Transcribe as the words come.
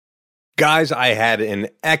Guys, I had an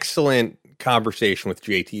excellent conversation with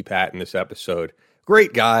JT Patten this episode.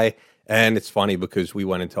 Great guy. And it's funny because we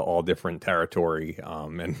went into all different territory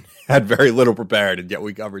and had very little prepared, and yet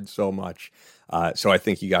we covered so much. So I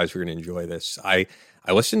think you guys are going to enjoy this. I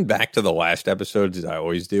listened back to the last episodes, as I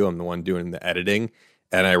always do. I'm the one doing the editing.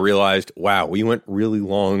 And I realized, wow, we went really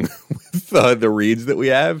long with the reads that we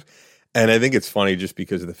have. And I think it's funny just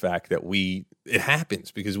because of the fact that it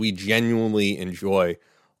happens because we genuinely enjoy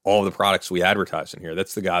all the products we advertise in here.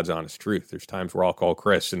 That's the God's honest truth. There's times where I'll call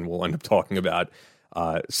Chris and we'll end up talking about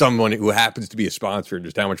someone who happens to be a sponsor and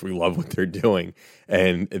just how much we love what they're doing.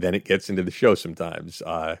 And then it gets into the show sometimes.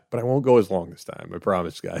 But I won't go as long this time, I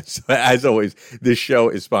promise, guys. As always, this show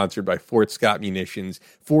is sponsored by Fort Scott Munitions.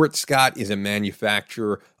 Fort Scott is a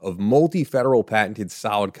manufacturer of multi-federal patented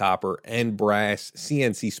solid copper and brass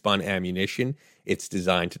CNC spun ammunition. It's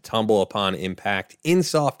designed to tumble upon impact in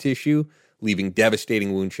soft tissue, leaving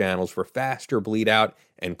devastating wound channels for faster bleed out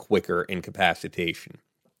and quicker incapacitation.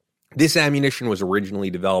 This ammunition was originally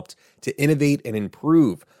developed to innovate and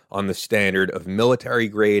improve on the standard of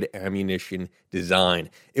military-grade ammunition design.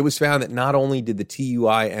 It was found that not only did the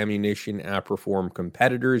TUI ammunition outperform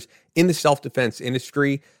competitors in the self-defense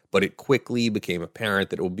industry, but it quickly became apparent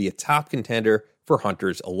that it would be a top contender for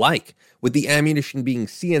hunters alike. With the ammunition being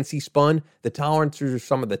CNC spun, the tolerances are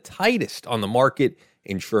some of the tightest on the market,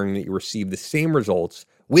 ensuring that you receive the same results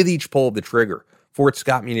with each pull of the trigger. Fort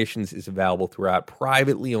Scott Munitions is available throughout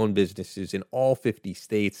privately owned businesses in all 50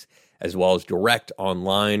 states, as well as direct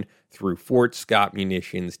online through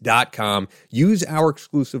fortscottmunitions.com. Use our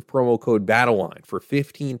exclusive promo code BATTLELINE for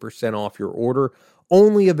 15% off your order,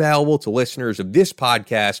 only available to listeners of this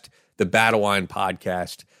podcast, the Battleline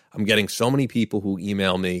Podcast. I'm getting so many people who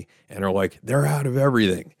email me and are like, they're out of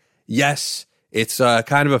everything. Yes, it's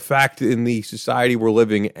kind of a fact in the society we're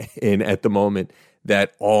living in at the moment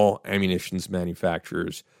that all ammunitions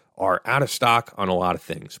manufacturers are out of stock on a lot of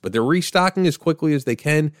things, but they're restocking as quickly as they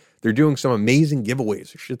can. They're doing some amazing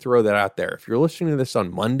giveaways. I should throw that out there. If you're listening to this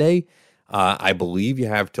on Monday, I believe you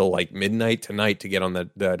have till like midnight tonight to get on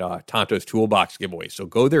that Tonto's Toolbox giveaway. So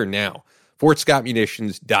go there now.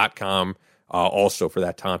 FortScottMunitions.com also for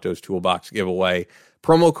that Tonto's Toolbox giveaway.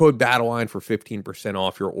 Promo code BATTLELINE for 15%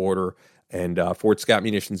 off your order. And Fort Scott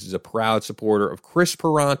Munitions is a proud supporter of Chris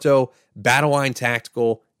Peranto, Battleline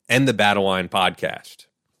Tactical, and the Battleline Podcast.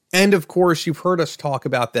 And of course, you've heard us talk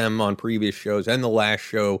about them on previous shows and the last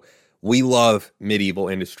show. We love Medieval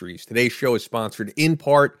Industries. Today's show is sponsored in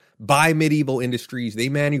part by Medieval Industries. They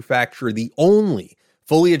manufacture the only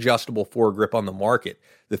fully adjustable foregrip on the market.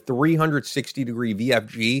 The 360-degree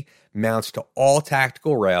VFG mounts to all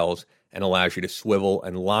tactical rails and allows you to swivel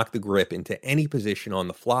and lock the grip into any position on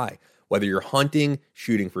the fly. Whether you're hunting,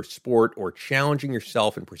 shooting for sport, or challenging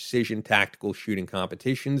yourself in precision tactical shooting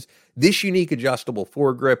competitions, this unique adjustable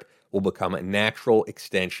foregrip will become a natural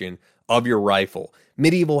extension of your rifle.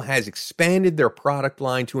 Medieval has expanded their product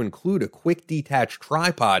line to include a quick detach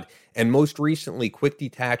tripod and most recently quick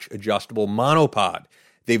detach adjustable monopod.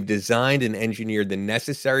 They've designed and engineered the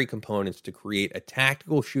necessary components to create a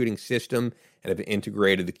tactical shooting system and have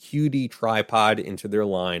integrated the QD tripod into their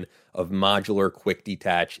line of modular quick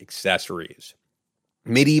detach accessories.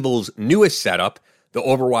 Medieval's newest setup, the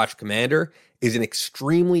Overwatch Commander, is an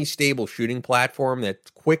extremely stable shooting platform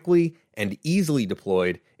that's quickly and easily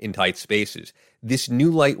deployed in tight spaces. This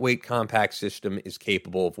new lightweight compact system is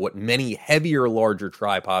capable of what many heavier, larger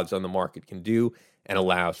tripods on the market can do and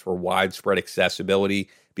allows for widespread accessibility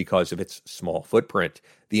because of its small footprint.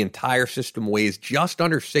 The entire system weighs just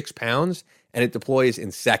under 6 pounds and it deploys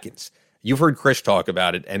in seconds. You've heard Chris talk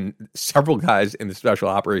about it, and several guys in the special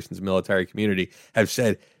operations military community have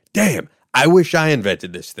said, damn, I wish I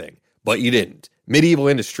invented this thing, but you didn't. Medieval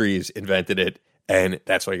Industries invented it, and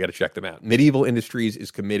that's why you got to check them out. Medieval Industries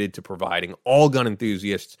is committed to providing all gun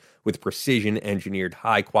enthusiasts with precision-engineered,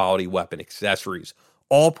 high-quality weapon accessories.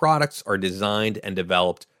 All products are designed and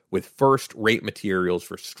developed with first-rate materials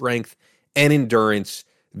for strength and endurance.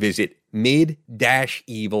 Visit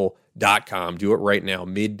mid-evil.com. Do it right now,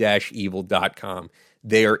 mid-evil.com.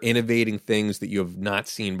 They are innovating things that you have not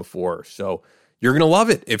seen before. So you're going to love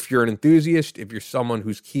it. If you're an enthusiast, if you're someone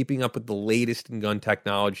who's keeping up with the latest in gun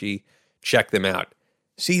technology, check them out.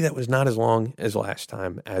 See, that was not as long as last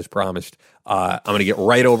time, as promised. I'm going to get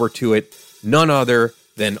right over to it. None other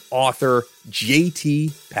than author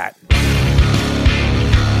JT Patten.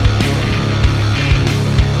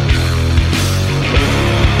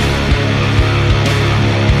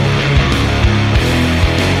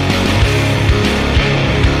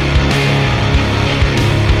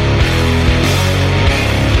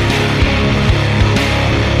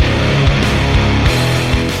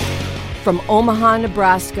 From Omaha,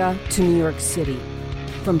 Nebraska to New York City.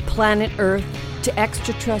 From planet Earth to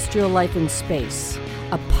extraterrestrial life in space.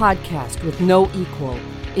 A podcast with no equal,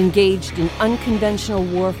 engaged in unconventional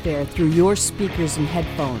warfare through your speakers and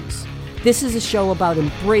headphones. This is a show about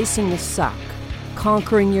embracing the suck,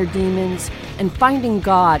 conquering your demons, and finding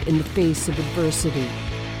God in the face of adversity.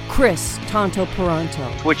 Chris Tonto Peranto.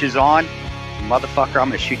 Twitch is on. Motherfucker, I'm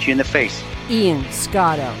going to shoot you in the face. Ian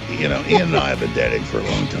Scotto. You know, Ian and I have been dating for a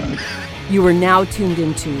long time. You are now tuned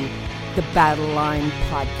into the Battle Line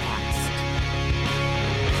Podcast.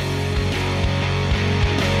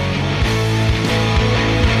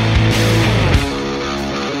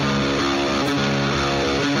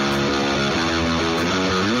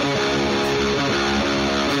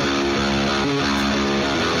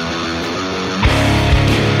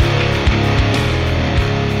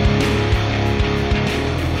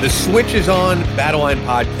 The switch is on. Battle Line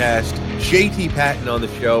Podcast. JT Patten on the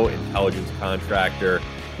show, intelligence contractor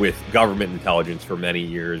with government intelligence for many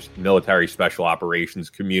years, military special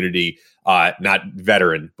operations community, not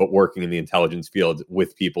veteran, but working in the intelligence field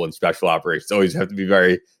with people in special operations. Always have to be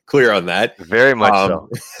very clear on that. Very much so.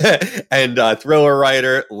 And thriller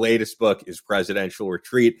writer, latest book is Presidential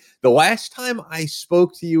Retreat. The last time I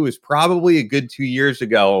spoke to you was probably a good 2 years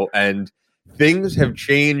ago, and things have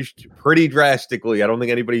changed pretty drastically. I don't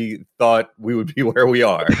think anybody thought we would be where we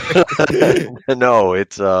are. No,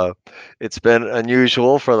 it's been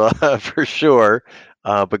unusual for sure,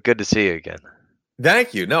 but good to see you again.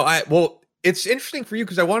 Thank you. No, it's interesting for you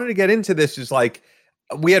because I wanted to get into this. Is like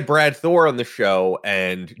we had Brad Thor on the show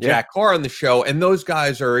and Jack Carr on the show, and those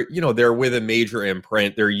guys are, they're with a major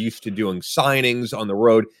imprint. They're used to doing signings on the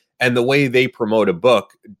road, and the way they promote a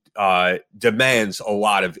book demands a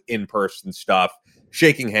lot of in-person stuff,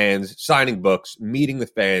 shaking hands, signing books, meeting the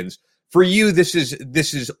fans. For you, this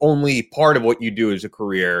is only part of what you do as a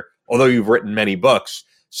career, although you've written many books.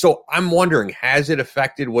 So I'm wondering, has it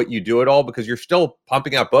affected what you do at all? Because you're still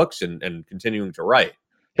pumping out books and continuing to write.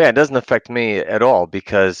 Yeah, it doesn't affect me at all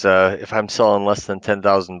because if I'm selling less than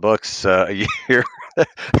 10,000 books a year,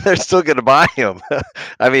 they're still going to buy them.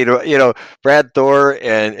 I mean, Brad Thor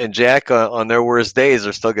and Jack on their worst days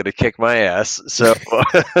are still going to kick my ass. So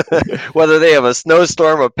whether they have a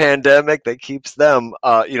snowstorm, a pandemic that keeps them,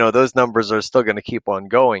 those numbers are still going to keep on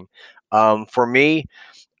going. For me,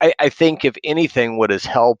 I think if anything, what has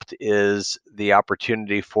helped is the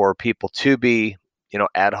opportunity for people to be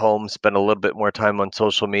at home, spend a little bit more time on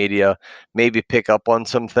social media, maybe pick up on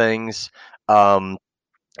some things. And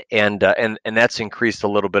that's increased a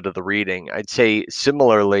little bit of the reading. I'd say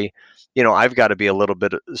similarly, I've got to be a little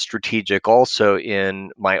bit strategic also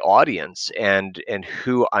in my audience and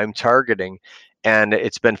who I'm targeting. And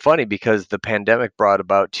it's been funny because the pandemic brought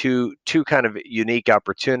about two kind of unique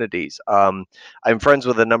opportunities. I'm friends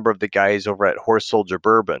with a number of the guys over at Horse Soldier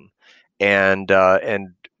Bourbon, and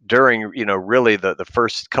during really the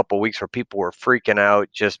first couple of weeks where people were freaking out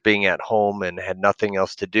just being at home and had nothing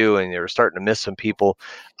else to do and they were starting to miss some people,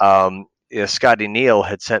 Scotty Neal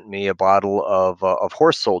had sent me a bottle of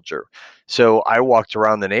Horse Soldier. So I walked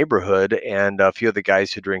around the neighborhood, and a few of the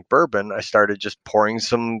guys who drink bourbon, I started just pouring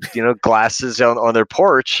some glasses on their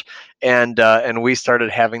porch, and we started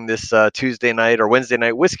having this Tuesday night or Wednesday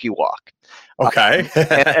night whiskey walk. Okay.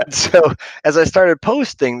 And so as I started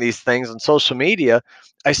posting these things on social media,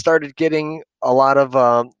 I started getting a lot of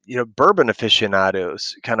bourbon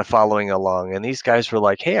aficionados kind of following along, and these guys were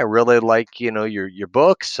like, "Hey, I really like your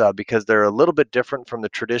books because they're a little bit different from the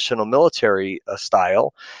traditional military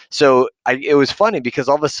style." So it was funny because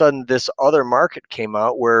all of a sudden this other market came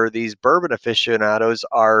out where these bourbon aficionados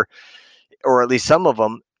are, or at least some of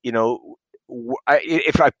them,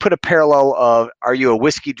 if I put a parallel of, are you a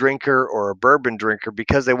whiskey drinker or a bourbon drinker,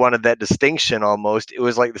 because they wanted that distinction almost, it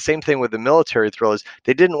was like the same thing with the military thrillers.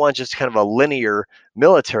 They didn't want just kind of a linear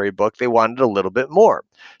military book. They wanted a little bit more.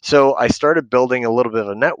 So I started building a little bit of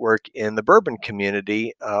a network in the bourbon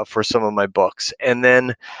community for some of my books. And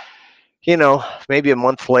then, maybe a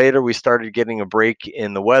month later, we started getting a break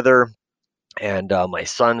in the weather. And my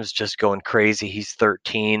son's just going crazy. He's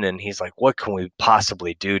 13, and he's like, "What can we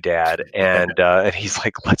possibly do, Dad?" And he's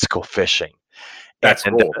like, "Let's go fishing." That's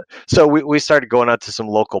And cool. so we started going out to some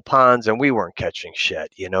local ponds, and we weren't catching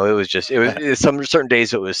shit. It was some certain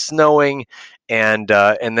days it was snowing, and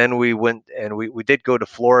then we went and we did go to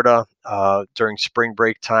Florida during spring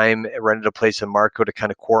break time. Rented a place in Marco to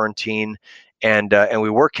kind of quarantine. And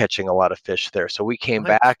we were catching a lot of fish there. So we came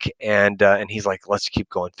back, and he's like, "Let's keep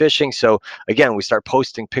going fishing." So again, we start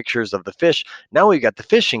posting pictures of the fish. Now we got the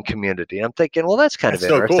fishing community. I'm thinking, well, that's kind of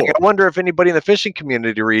interesting. Cool. I wonder if anybody in the fishing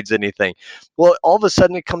community reads anything. Well, all of a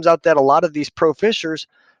sudden it comes out that a lot of these pro fishers,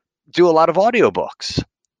 do a lot of audiobooks.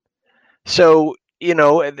 So,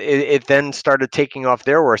 it then started taking off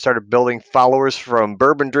there, where I started building followers from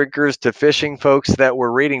bourbon drinkers to fishing folks that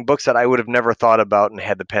were reading books that I would have never thought about. And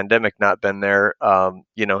had the pandemic not been there,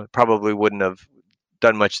 probably wouldn't have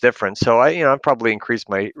done much different. So I've probably increased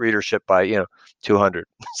my readership by, 200.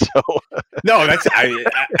 So No,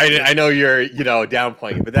 I know you're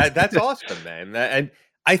downplaying it, but that's awesome, man. And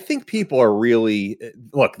I think people are really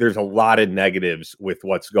look. There's a lot of negatives with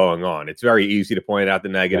what's going on. It's very easy to point out the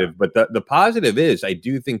negative, but the positive is I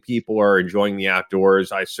do think people are enjoying the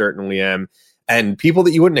outdoors. I certainly am, and people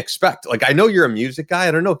that you wouldn't expect. Like I know you're a music guy.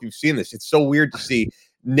 I don't know if you've seen this. It's so weird to see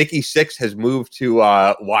Nikki Sixx has moved to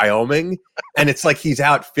Wyoming, and it's like he's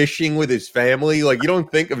out fishing with his family. Like you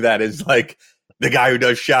don't think of that as like the guy who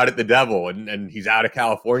does Shout at the Devil, and he's out of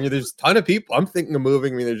California. There's a ton of people. I'm thinking of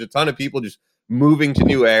moving. I mean, there's a ton of people just moving to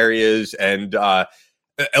new areas, and at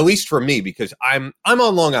least for me, because I'm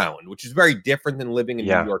on Long Island, which is very different than living in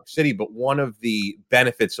New York City. But one of the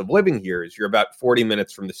benefits of living here is you're about 40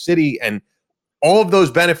 minutes from the city, and all of those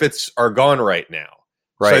benefits are gone right now.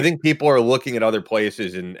 Right. So I think people are looking at other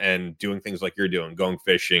places and doing things like you're doing, going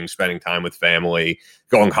fishing, spending time with family,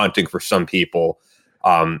 going hunting for some people.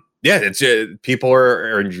 It's people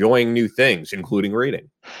are enjoying new things, including reading.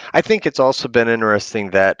 I think it's also been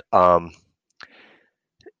interesting that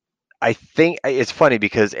I think it's funny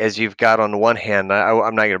because as you've got on the one hand,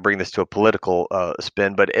 I'm not going to bring this to a political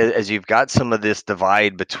spin, but as you've got some of this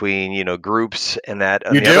divide between groups and that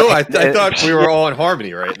you do. I thought we were all in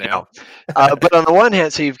harmony right now. But on the one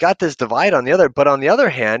hand, so you've got this divide on the other, but on the other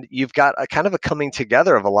hand, you've got a kind of a coming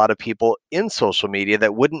together of a lot of people in social media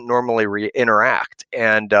that wouldn't normally interact,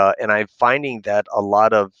 and I'm finding that a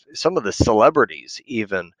lot of some of the celebrities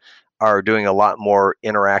even are doing a lot more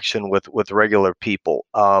interaction with regular people,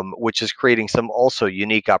 which is creating some also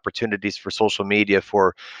unique opportunities for social media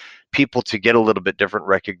for people to get a little bit different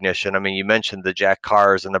recognition. I mean, you mentioned the Jack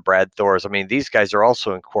Carrs and the Brad Thors. I mean, these guys are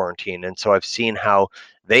also in quarantine. And so I've seen how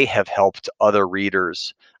they have helped other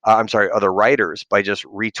other writers by just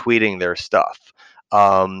retweeting their stuff.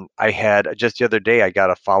 I had just the other day, I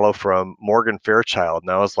got a follow from Morgan Fairchild, and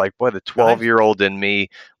I was like, boy, the 12-year-old in me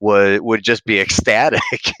would just be ecstatic,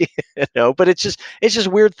 but it's just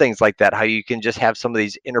weird things like that, how you can just have some of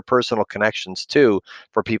these interpersonal connections too,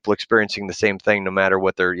 for people experiencing the same thing, no matter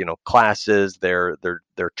what their, class is, their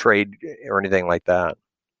trade or anything like that.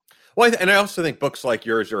 Well, and I also think books like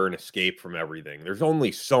yours are an escape from everything. There's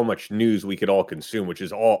only so much news we could all consume, which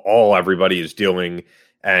is all everybody is doing.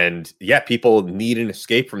 And people need an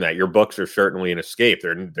escape from that. Your books are certainly an escape.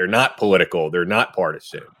 They're not political. They're not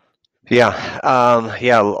partisan. Yeah,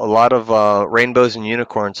 a lot of rainbows and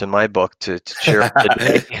unicorns in my book to cheer up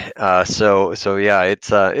the day. So yeah,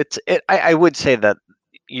 I would say that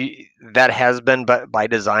that has been by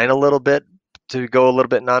design a little bit, to go a little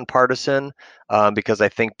bit nonpartisan, because I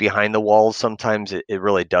think behind the walls sometimes it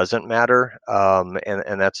really doesn't matter,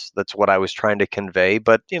 and that's what I was trying to convey.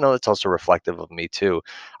 But it's also reflective of me too.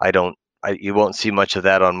 You won't see much of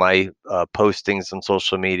that on my postings on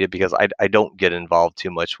social media, because I don't get involved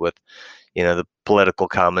too much with the political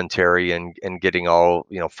commentary and getting all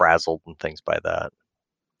frazzled and things by that.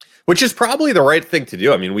 Which is probably the right thing to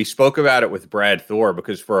do. I mean, we spoke about it with Brad Thor,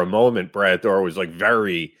 because for a moment Brad Thor was like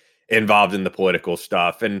very involved in the political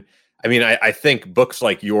stuff. And I mean, I think books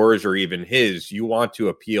like yours or even his, you want to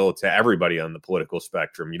appeal to everybody on the political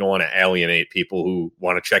spectrum. You don't want to alienate people who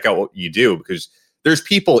want to check out what you do, because there's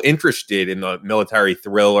people interested in the military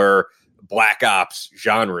thriller, black ops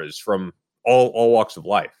genres from all walks of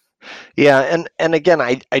life. Yeah, and again,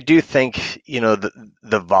 I do think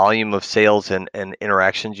the volume of sales and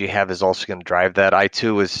interactions you have is also going to drive that. I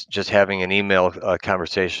too was just having an email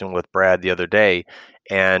conversation with Brad the other day,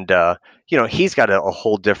 and he's got a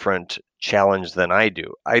whole different challenge than I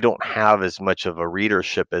do. I don't have as much of a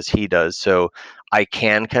readership as he does, so I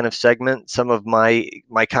can kind of segment some of my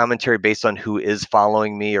commentary based on who is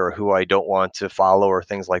following me or who I don't want to follow or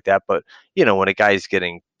things like that. But when a guy's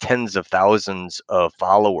getting tens of thousands of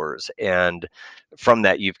followers, and from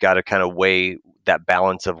that you've got to kind of weigh that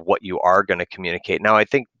balance of what you are going to communicate. Now, I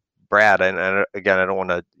think Brad, and again, I don't want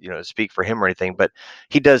to speak for him or anything, but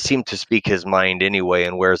he does seem to speak his mind anyway,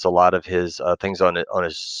 and wears a lot of his things on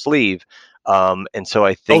his sleeve. And so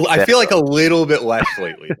I think I feel like a little bit less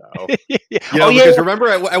lately, though. Because remember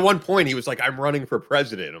at one point he was like, "I'm running for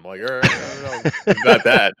president." I'm like, all right, I don't know about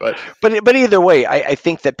that, but either way, I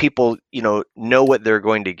think that people know what they're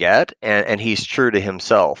going to get, and he's true to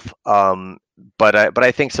himself. But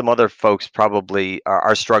I think some other folks probably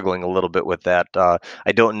are struggling a little bit with that.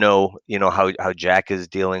 I don't know, how Jack is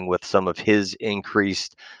dealing with some of his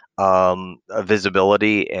increased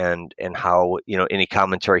visibility and how any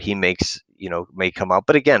commentary he makes may come out.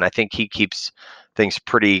 But again, I think he keeps things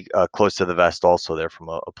pretty close to the vest also there from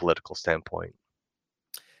a political standpoint.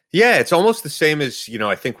 Yeah, it's almost the same as,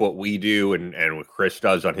 I think what we do and what Chris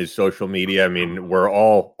does on his social media. I mean, we're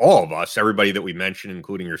all of us, everybody that we mentioned,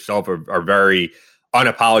 including yourself, are very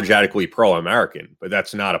unapologetically pro-American, but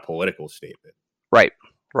that's not a political statement. Right,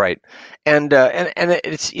 right. And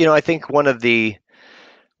it's, I think one of the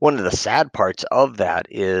sad parts of that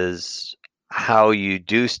is how you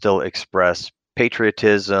do still express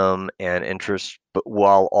patriotism and interest, but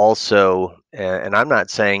while also, and I'm not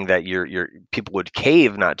saying that your people would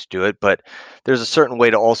cave not to do it, but there's a certain way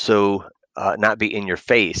to also not be in your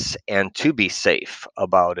face and to be safe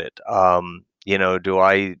about it. Do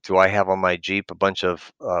I have on my Jeep a bunch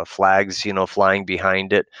of flags, flying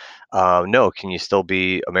behind it? No. Can you still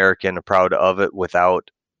be American and proud of it without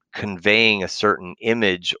conveying a certain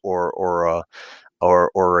image or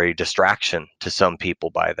a distraction to some people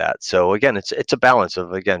by that? So again, it's a balance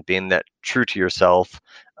of, again, being that true to yourself,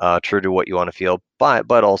 true to what you want to feel,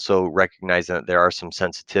 but also recognizing that there are some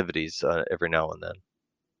sensitivities every now and then.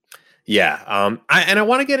 Yeah, I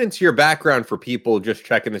want to get into your background for people just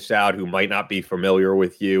checking this out who might not be familiar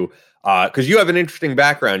with you, because you have an interesting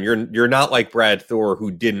background. You're not like Brad Thor, who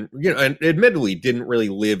didn't, and admittedly didn't really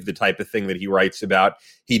live the type of thing that he writes about.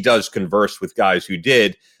 He does converse with guys who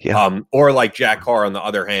did, or like Jack Carr, on the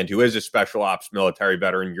other hand, who is a special ops military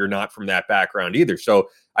veteran. You're not from that background either, so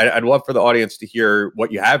I'd love for the audience to hear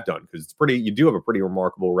what you have done, because you do have a pretty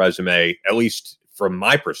remarkable resume, at least from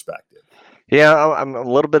my perspective. Yeah, I'm a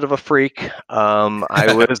little bit of a freak.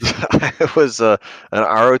 I was I was an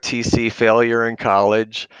ROTC failure in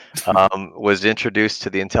college. Was introduced to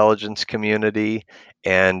the intelligence community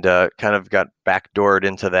and kind of got backdoored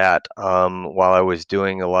into that while I was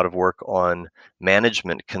doing a lot of work on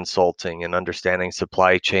management consulting and understanding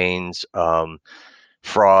supply chains.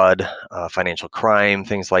 Fraud, financial crime,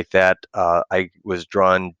 things like that. I was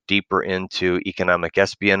drawn deeper into economic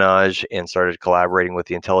espionage and started collaborating with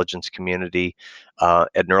the intelligence community at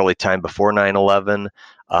an early time before 9/11.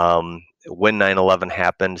 When 9/11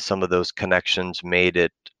 happened, some of those connections made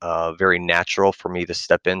it very natural for me to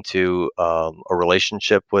step into a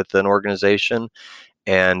relationship with an organization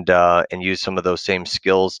and use some of those same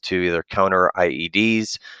skills to either counter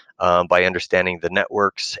IEDs by understanding the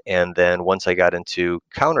networks. And then once I got into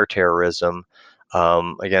counterterrorism,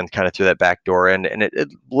 again, kind of through that back door, and it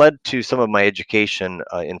led to some of my education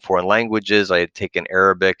in foreign languages. I had taken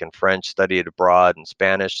Arabic and French, studied abroad, and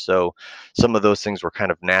Spanish, so some of those things were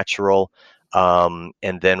kind of natural.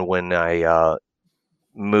 And then when I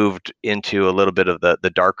moved into a little bit of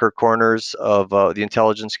the darker corners of the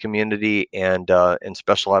intelligence community and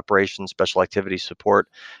special operations, special activity support,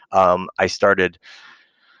 I started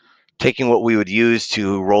taking what we would use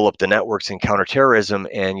to roll up the networks in counterterrorism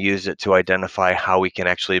and use it to identify how we can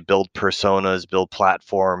actually build personas, build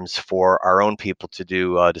platforms for our own people to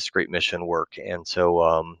do discrete mission work. And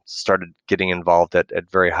so started getting involved at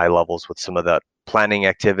very high levels with some of that planning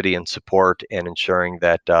activity and support, and ensuring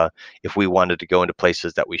that if we wanted to go into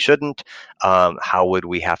places that we shouldn't, how would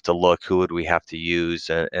we have to look, who would we have to use,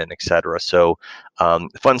 and et cetera. So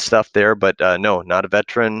fun stuff there, but no, not a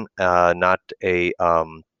veteran, not a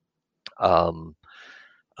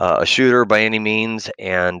shooter by any means,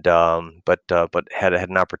 and but had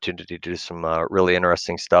an opportunity to do some really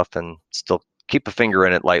interesting stuff and still keep a finger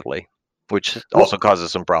in it lightly, which also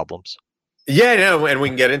causes some problems. Yeah, no, and we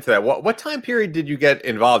can get into that. What time period did you get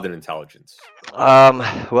involved in intelligence?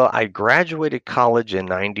 Well, I graduated college in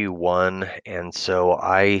 '91, and so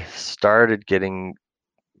I started getting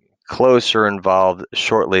closer involved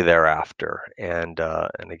shortly thereafter, and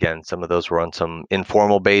again, some of those were on some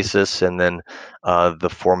informal basis, and then the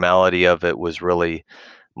formality of it was really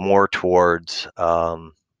more towards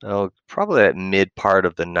probably that mid part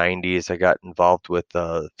of the 90s. I got involved with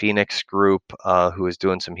the Phoenix group, who was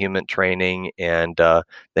doing some human training, and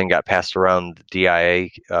then got passed around the DIA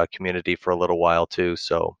community for a little while too.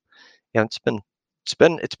 So yeah, it's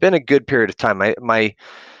been a good period of time.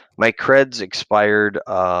 My creds expired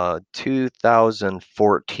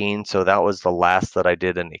 2014, so that was the last that I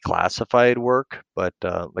did any classified work. But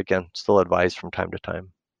again, still advised from time to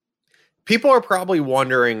time. People are probably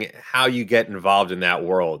wondering how you get involved in that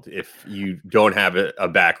world if you don't have a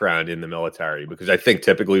background in the military, because I think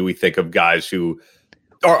typically we think of guys who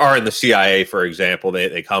are in the CIA, for example.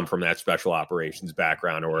 They come from that special operations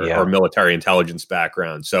background or military intelligence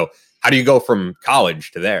background. So how do you go from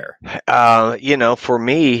college to there? For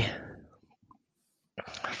me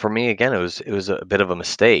again, it was a bit of a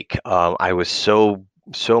mistake. I was so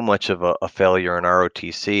so much of a failure in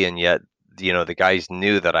ROTC, and yet the guys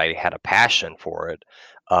knew that I had a passion for it.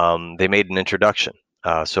 They made an introduction.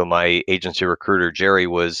 So my agency recruiter Jerry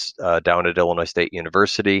was down at Illinois State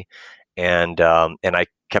University, and I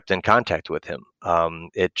kept in contact with him.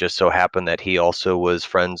 It just so happened that he also was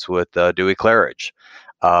friends with Dewey Claridge.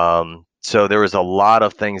 So there was a lot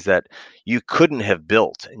of things that you couldn't have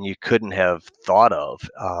built and you couldn't have thought of,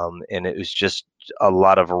 and it was just a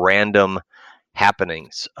lot of random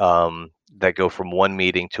happenings that go from one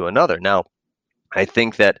meeting to another. Now, I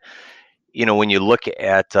think that when you look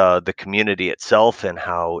at the community itself and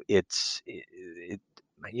how I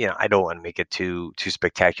don't want to make it too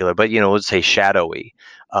spectacular, but let's say shadowy.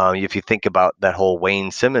 If you think about that whole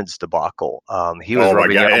Wayne Simmons debacle, he was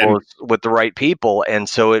rubbing elbows with the right people, and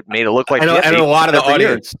so it made it look like I know a lot of the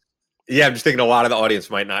audience. Yeah, I'm just thinking a lot of the audience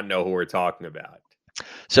might not know who we're talking about.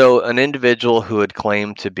 So an individual who had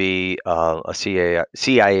claimed to be a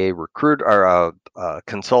CIA recruit or a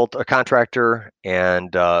contractor,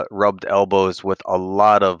 and rubbed elbows with a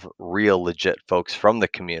lot of real legit folks from the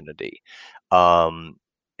community, and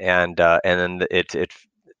then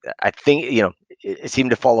I think it seemed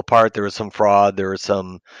to fall apart. There was some fraud. There were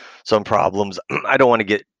some problems. I don't want to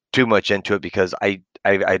get too much into it because I'd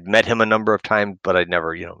met him a number of times, but I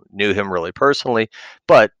never knew him really personally.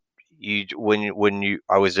 But I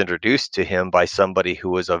was introduced to him by somebody who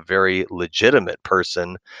was a very legitimate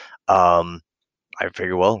person, I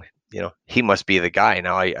figured, well, he must be the guy.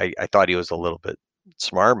 Now I thought he was a little bit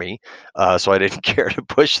smarmy, so I didn't care to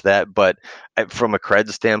push that. But from a cred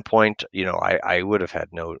standpoint, I would have had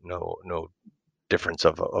no difference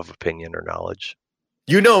of opinion or knowledge.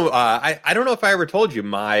 I don't know if I ever told you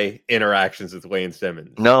my interactions with Wayne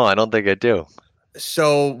Simmons. No, I don't think I do.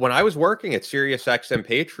 So when I was working at Sirius XM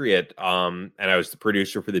Patriot, and I was the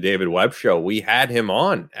producer for the David Webb Show, we had him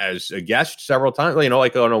on as a guest several times,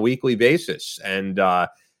 like on a weekly basis. And I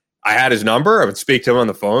had his number. I would speak to him on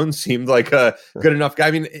the phone. Seemed like a good enough guy.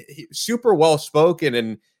 I mean, super well spoken.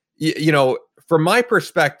 And from my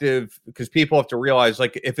perspective, because people have to realize,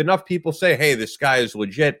 like, if enough people say, "Hey, this guy is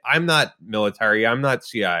legit," I'm not military. I'm not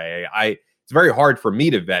CIA. It's very hard for me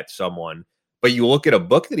to vet someone. But you look at a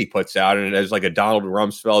book that he puts out, and it has like a Donald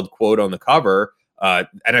Rumsfeld quote on the cover. And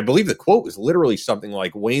I believe the quote was literally something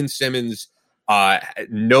like, Wayne Simmons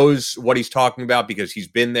knows what he's talking about because he's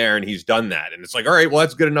been there and he's done that. And it's like, all right, well,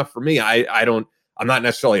 that's good enough for me. I'm not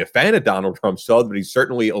necessarily a fan of Donald Rumsfeld, but he's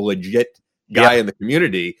certainly a legit guy in the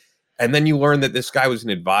community. And then you learn that this guy was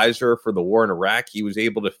an advisor for the war in Iraq. He was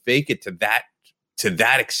able to fake it to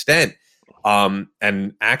that extent.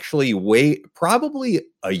 And actually probably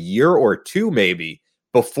a year or two, maybe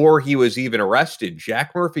before he was even arrested,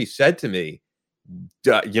 Jack Murphy said to me,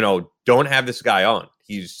 don't have this guy on.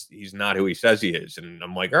 He's not who he says he is. And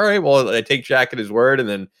I'm like, all right, well, I take Jack at his word. And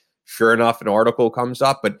then sure enough, an article comes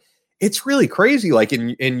up, but it's really crazy. Like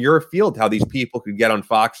in your field, how these people could get on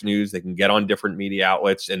Fox News, they can get on different media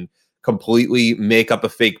outlets and completely make up a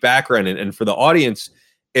fake background. And for the audience,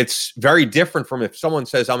 it's very different from if someone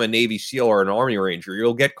says I'm a Navy SEAL or an Army Ranger.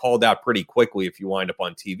 You'll get called out pretty quickly if you wind up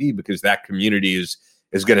on TV because that community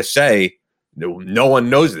is going to say no one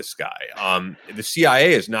knows this guy. The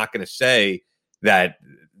CIA is not going to say that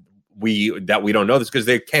we don't know this because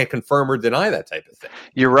they can't confirm or deny that type of thing.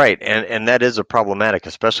 You're right, and that is a problematic,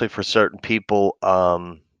 especially for certain people.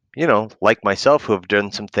 Like myself, who have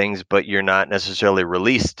done some things, but you're not necessarily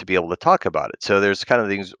released to be able to talk about it. So there's kind of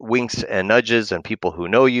these winks and nudges, and people who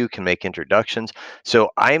know you can make introductions. So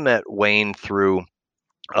I met Wayne through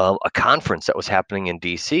a conference that was happening in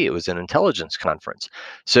DC. It was an intelligence conference.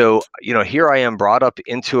 So, here I am brought up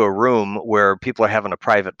into a room where people are having a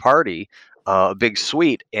private party, a big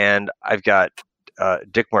suite, and I've got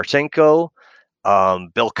Dick Marcinko,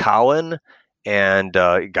 Bill Cowan, and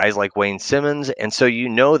guys like Wayne Simmons. And so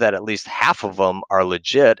that at least half of them are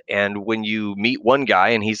legit. And when you meet one guy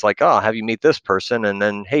and he's like, oh, have you meet this person? And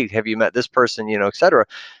then, hey, have you met this person, et cetera.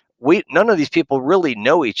 None of these people really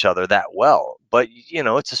know each other that well, but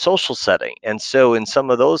it's a social setting. And so in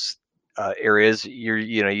some of those areas,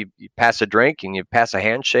 you pass a drink and you pass a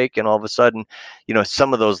handshake, and all of a sudden,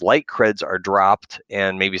 some of those light creds are dropped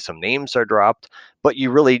and maybe some names are dropped, but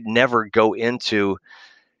you really never go into,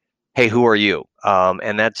 hey, who are you?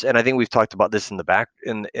 And I think we've talked about this in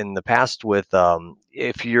the past with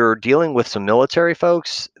if you're dealing with some military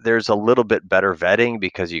folks, there's a little bit better vetting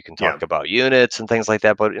because you can talk about units and things like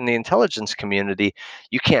that. But in the intelligence community,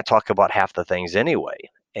 you can't talk about half the things anyway.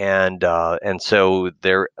 And so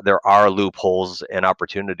there are loopholes and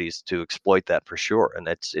opportunities to exploit that for sure. And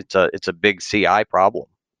it's a big CI problem.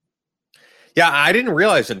 Yeah, I didn't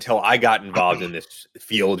realize until I got involved in this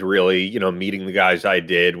field, really, meeting the guys I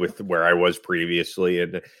did with where I was previously,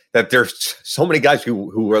 and that there's so many guys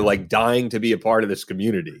who were like dying to be a part of this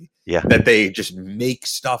community Yeah. that they just make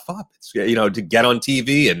stuff up. It's, to get on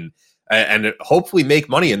TV and hopefully make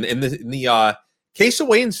money. In the case of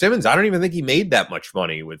Wayne Simmons, I don't even think he made that much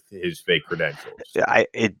money with his fake credentials.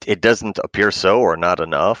 It doesn't appear so, or not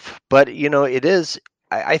enough, but it is.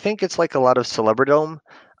 I think it's like a lot of celebridom.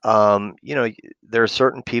 There are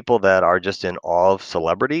certain people that are just in awe of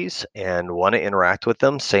celebrities and want to interact with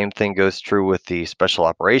them. Same thing goes true with the special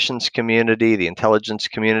operations community, the intelligence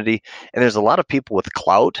community, and there's a lot of people with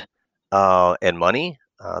clout and money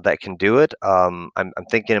that can do it. I'm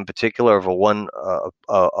thinking in particular of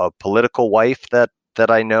a political wife that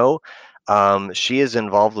I know. She is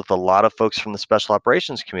involved with a lot of folks from the special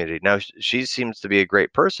operations community. Now, she seems to be a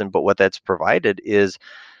great person, but what that's provided is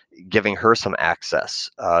giving her some access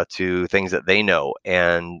to things that they know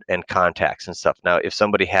and contacts and stuff. Now, if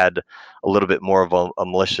somebody had a little bit more of a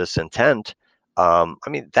malicious intent, I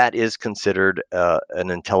mean, that is considered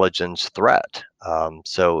an intelligence threat.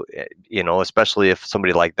 So, especially if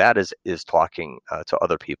somebody like that is talking to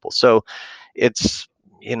other people. So, it's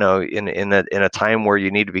in a time where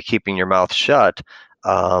you need to be keeping your mouth shut.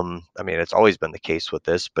 I mean, it's always been the case with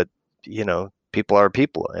this, but people are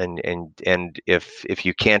people, and if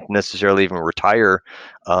you can't necessarily even retire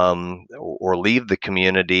or leave the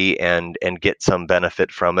community and get some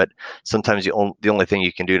benefit from it, sometimes the only thing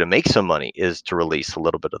you can do to make some money is to release a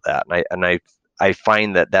little bit of that. And I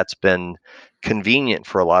find that that's been convenient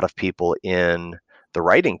for a lot of people in the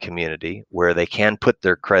writing community, where they can put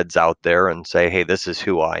their creds out there and say, hey, this is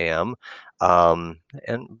who I am.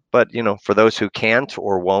 But for those who can't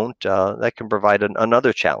or won't, that can provide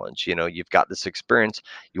another challenge. You've got this experience,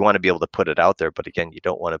 you want to be able to put it out there, but again, you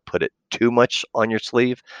don't want to put it too much on your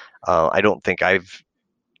sleeve. I don't think I've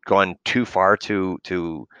gone too far to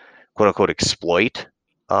quote unquote exploit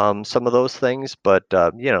some of those things, but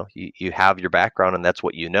you have your background and that's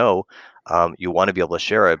what you want to be able to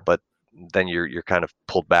share it, but then you're kind of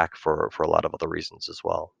pulled back for a lot of other reasons as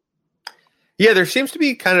well. Yeah, there seems to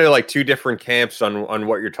be kind of like two different camps on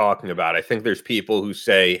what you're talking about. I think there's people who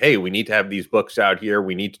say, hey, we need to have these books out here.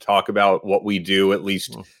 We need to talk about what we do, at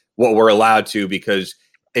least what we're allowed to, because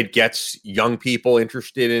it gets young people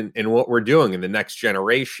interested in what we're doing, in the next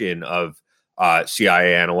generation of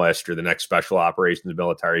CIA analyst or the next special operations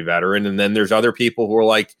military veteran. And then there's other people who are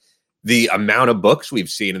like, the amount of books we've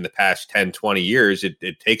seen in the past 10, 20 years,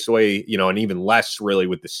 it takes away, and even less really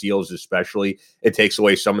with the SEALs, especially, it takes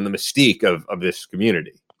away some of the mystique of this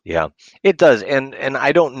community. Yeah, it does. And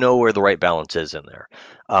I don't know where the right balance is in there.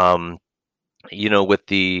 With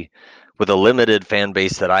the limited fan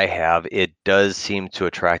base that I have, it does seem to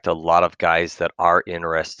attract a lot of guys that are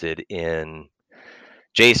interested in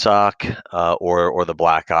JSOC or the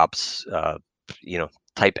Black Ops,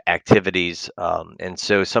 type activities. And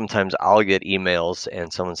so sometimes I'll get emails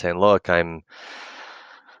and someone saying, look, I'm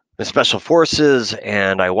the special forces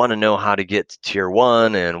and I want to know how to get to tier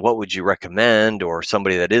 1 and what would you recommend, or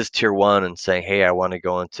somebody that is tier 1 and saying, hey, I want to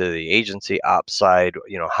go into the agency ops side,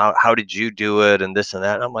 how did you do it, and this and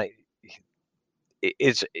that. And I'm like,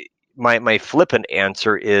 it's my flippant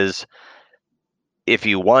answer is, if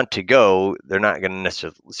you want to go, they're not going to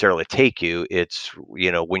necessarily take you. It's,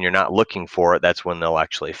 when you're not looking for it, that's when they'll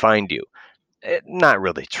actually find you. Not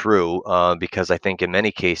really true, because I think in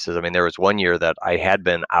many cases, I mean, there was one year that I had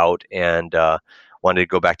been out and wanted to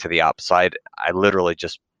go back to the ops side. I literally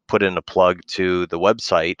just put in a plug to the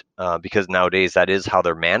website because nowadays that is how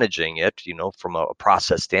they're managing it, from a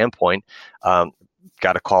process standpoint.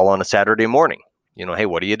 Got a call on a Saturday morning, hey,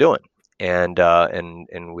 what are you doing? And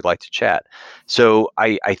we'd like to chat. So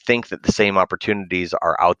I think that the same opportunities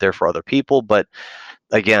are out there for other people, but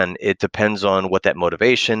again, it depends on what that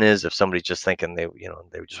motivation is. If somebody's just thinking they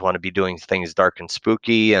just want to be doing things dark and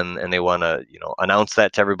spooky, and they want to, announce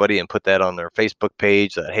that to everybody and put that on their Facebook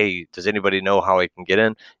page that, hey, does anybody know how I can get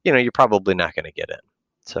in? You're probably not going to get in.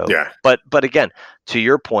 So, yeah. But again, to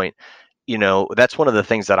your point, that's one of the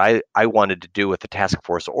things that I wanted to do with the Task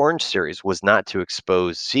Force Orange series, was not to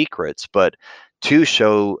expose secrets, but to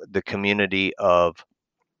show the community of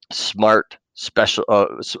smart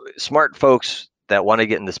folks that want to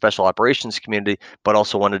get in the special operations community, but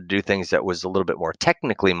also wanted to do things that was a little bit more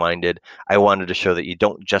technically minded. I wanted to show that you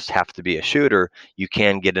don't just have to be a shooter. You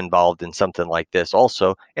can get involved in something like this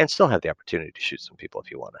also and still have the opportunity to shoot some people if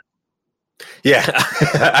you want it. Yeah,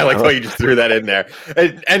 I like how you just threw that in there.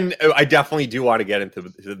 And I definitely do want to get into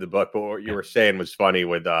the book, but what you were saying was funny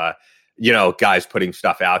with, guys putting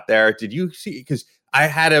stuff out there. Did you see, because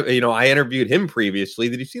I interviewed him previously.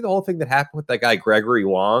 Did you see the whole thing that happened with that guy Gregory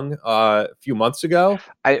Wong a few months ago?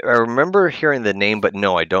 I remember hearing the name, but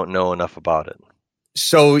no, I don't know enough about it.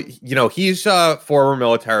 So, he's a former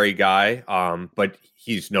military guy, but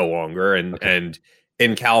he's no longer. And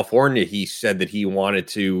in California, he said that he wanted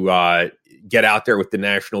to get out there with the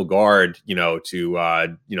National Guard,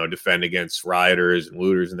 to defend against rioters and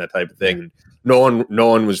looters and that type of thing. And no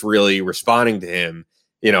one was really responding to him,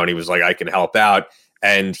 and he was like, I can help out.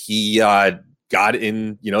 And he got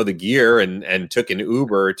in, the gear and took an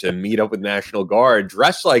Uber to meet up with National Guard,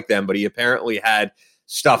 dressed like them, but he apparently had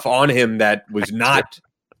stuff on him that was not.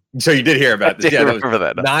 So you did hear about this. Yeah, that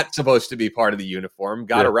was not supposed to be part of the uniform.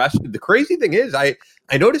 Got arrested. The crazy thing is, I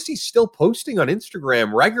noticed he's still posting on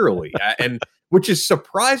Instagram regularly, and which is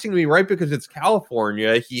surprising to me, right? Because it's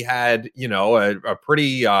California. He had, a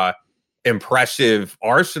pretty impressive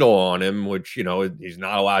arsenal on him, which he's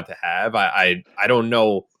not allowed to have. I don't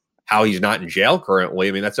know how he's not in jail currently.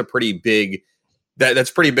 I mean, that's a pretty big.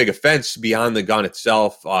 That's pretty big offense beyond the gun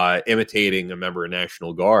itself, imitating a member of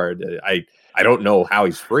National Guard. I don't know how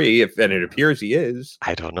he's free, and it appears he is.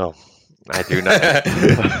 I don't know. I do not.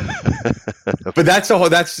 But that's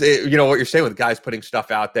what you're saying with guys putting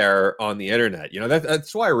stuff out there on the internet.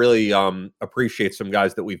 That's why I really appreciate some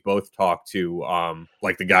guys that we've both talked to,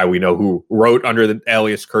 like the guy we know who wrote under the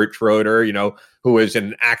alias Kurt Schroeder, who is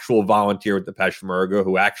an actual volunteer with the Peshmerga,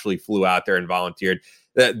 who actually flew out there and volunteered.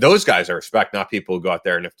 Those guys I respect, not people who go out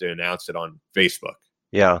there and have to announce it on Facebook.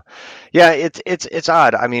 Yeah. It's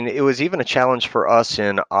odd. I mean, it was even a challenge for us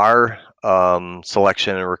in our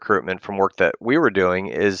selection and recruitment from work that we were doing.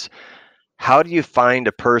 Is how do you find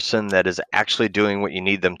a person that is actually doing what you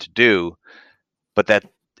need them to do, but that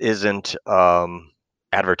isn't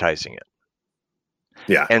advertising it?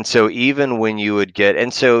 Yeah. And so even when you would get,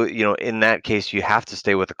 and so, in that case, you have to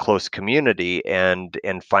stay with a close community and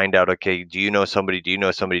find out, okay, do you know somebody? Do you know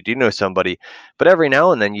somebody? Do you know somebody? But every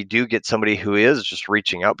now and then you do get somebody who is just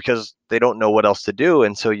reaching out because they don't know what else to do.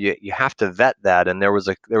 And so you have to vet that. And there was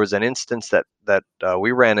an instance that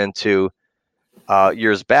we ran into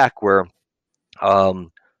years back where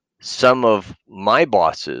some of my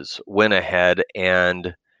bosses went ahead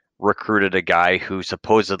and recruited a guy who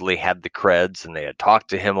supposedly had the creds, and they had talked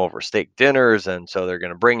to him over steak dinners, and so they're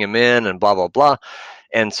going to bring him in and blah blah blah.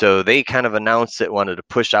 And so they kind of announced it, wanted to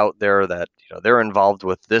push out there that they're involved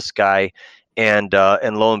with this guy, and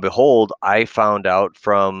lo and behold, I found out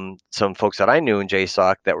from some folks that I knew in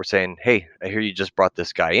JSOC that were saying, "Hey, I hear you just brought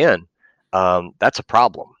this guy in. That's a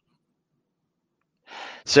problem."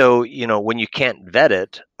 So when you can't vet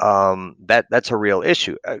it, that's a real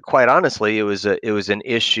issue. Quite honestly, it was an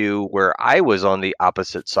issue where I was on the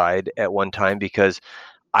opposite side at one time, because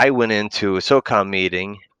I went into a SOCOM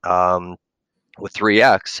meeting with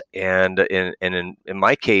 3X, and in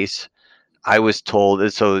my case, I was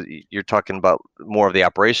told. So you're talking about more of the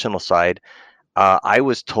operational side. I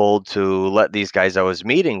was told to let these guys I was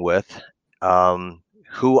meeting with,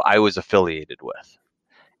 who I was affiliated with.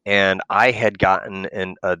 And I had gotten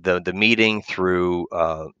the meeting through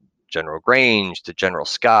General Grange to General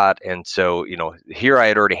Scott. And so, here I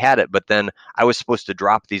had already had it, but then I was supposed to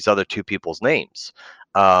drop these other two people's names,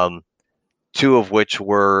 two of which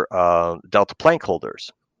were Delta plank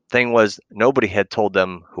holders. Thing was, nobody had told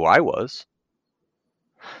them who I was.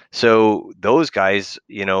 So those guys,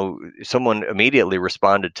 someone immediately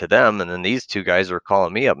responded to them, and then these two guys were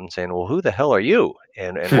calling me up and saying, "Well, who the hell are you?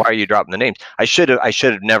 And why are you dropping the names?" I should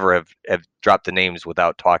have never have dropped the names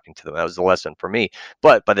without talking to them. That was a lesson for me.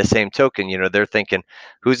 But by the same token, they're thinking,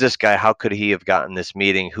 "Who's this guy? How could he have gotten this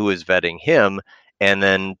meeting? Who is vetting him?" And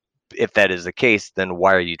then, if that is the case, then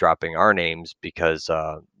why are you dropping our names? Because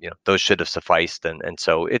those should have sufficed. And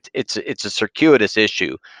so it's a circuitous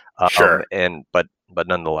issue. Sure. But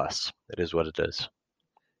nonetheless, it is what it is.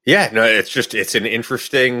 Yeah, no, it's an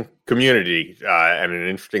interesting community and an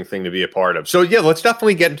interesting thing to be a part of. So yeah, let's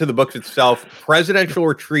definitely get into the books itself. Presidential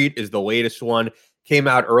Retreat is the latest one. Came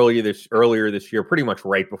out earlier this year, pretty much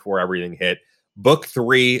right before everything hit. Book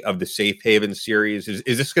 3 of the Safe Haven series.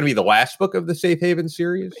 Is this going to be the last book of the Safe Haven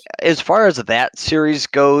series? As far as that series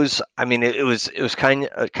goes, I mean, it was kind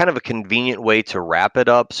of a convenient way to wrap it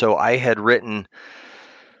up. So I had written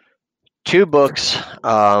 2 books.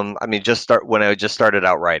 When I just started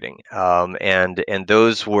out writing, and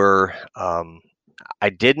those were. I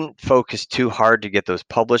didn't focus too hard to get those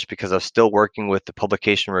published because I was still working with the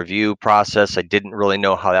publication review process. I didn't really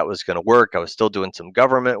know how that was going to work. I was still doing some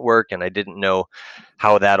government work, and I didn't know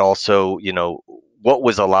how that also, what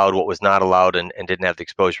was allowed, what was not allowed, and didn't have the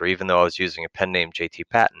exposure, even though I was using a pen name, JT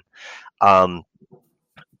Patten.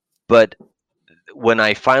 But when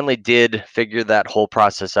I finally did figure that whole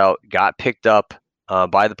process out, got picked up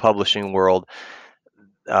by the publishing world,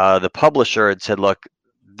 the publisher had said, look,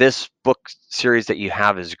 this book series that you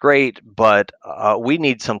have is great, but we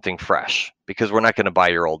need something fresh because we're not going to buy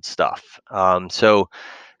your old stuff. So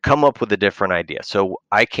come up with a different idea. So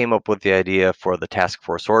I came up with the idea for the Task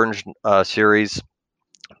Force Orange series,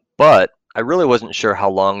 but I really wasn't sure how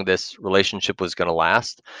long this relationship was going to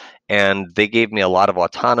last. And they gave me a lot of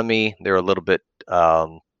autonomy. They were a little bit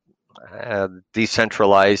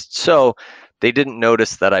decentralized. So they didn't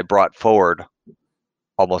notice that I brought forward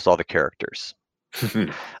almost all the characters,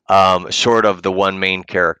 short of the one main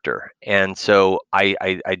character. And so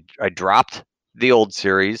I dropped the old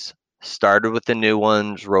series, started with the new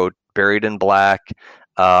ones, wrote Buried in Black,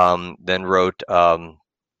 then wrote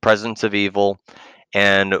Presence of Evil.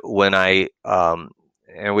 And when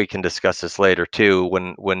and we can discuss this later too,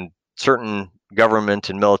 when certain government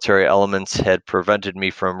and military elements had prevented me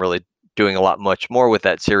from really doing a lot much more with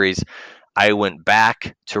that series, I went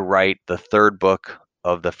back to write the third book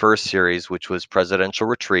of the first series, which was Presidential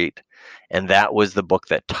Retreat. And that was the book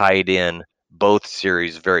that tied in both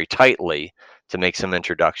series very tightly to make some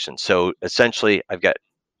introductions. So essentially, I've got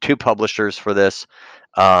two publishers for this.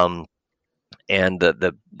 And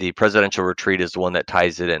the Presidential Retreat is the one that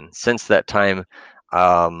ties it in. Since that time,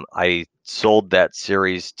 I sold that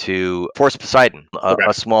series to Force Poseidon,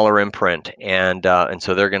 a smaller imprint, and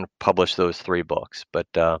so they're going to publish those three books. But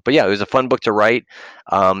yeah, it was a fun book to write.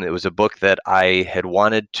 It was a book that I had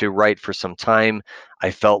wanted to write for some time.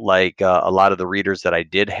 I felt like a lot of the readers that I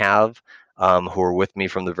did have, who were with me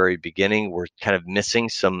from the very beginning, were kind of missing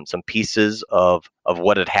some pieces of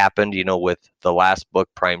what had happened, with the last book,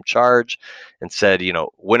 Prime Charge, and said,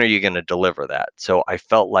 when are you going to deliver that? So I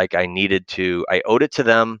felt like I owed it to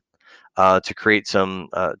them to create some,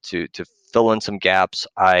 to fill in some gaps.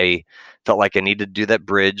 I felt like I needed to do that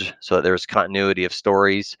bridge so that there was continuity of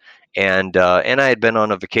stories. And I had been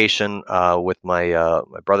on a vacation with my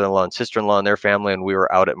brother-in-law and sister-in-law and their family, and we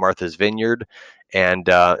were out at Martha's Vineyard, and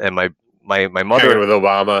my mother hanging with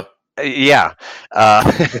Obama. Yeah.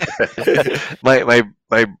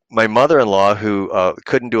 My mother-in-law, who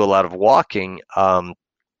couldn't do a lot of walking,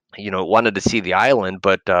 wanted to see the island,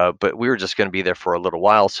 but we were just going to be there for a little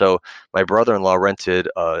while. So my brother-in-law rented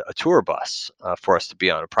a tour bus for us to be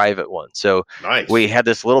on, a private one. So nice. We had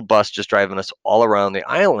this little bus just driving us all around the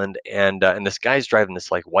island, and this guy's driving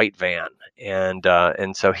this like white van, and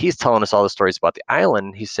so he's telling us all the stories about the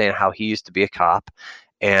island. He's saying how he used to be a cop,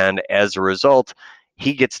 and as a result,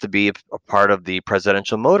 he gets to be a part of the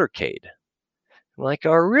presidential motorcade. I'm like,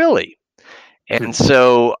 oh, really? And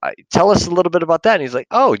so tell us a little bit about that. And he's like,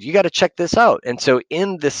 oh, you got to check this out. And so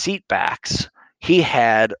in the seat backs, he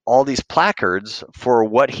had all these placards for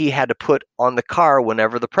what he had to put on the car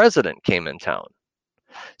whenever the president came in town.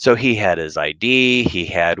 So he had his ID, he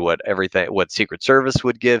had what Secret Service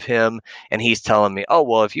would give him, and he's telling me, oh,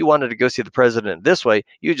 well, if you wanted to go see the president this way,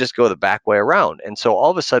 you just go the back way around. And so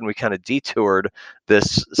all of a sudden we kind of detoured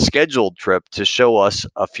this scheduled trip to show us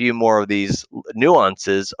a few more of these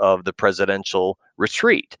nuances of the presidential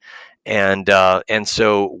retreat. And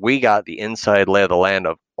so we got the inside lay of the land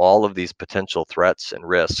of all of these potential threats and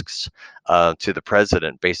risks to the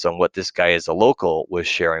president based on what this guy as a local was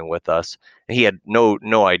sharing with us. And he had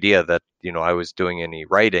no idea that, I was doing any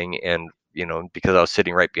writing, and because I was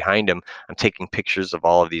sitting right behind him, I'm taking pictures of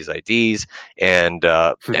all of these IDs and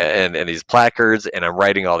these placards, and I'm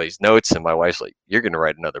writing all these notes. And my wife's like, "You're going to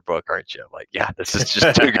write another book, aren't you?" I'm like, "Yeah, this is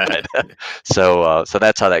just too good." So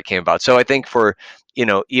that's how that came about. So I think for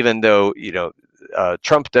even though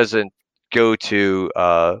Trump doesn't go to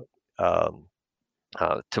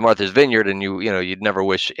Martha's Vineyard, and you'd never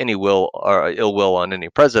wish any will or ill will on any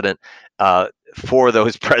president. For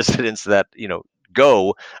those presidents that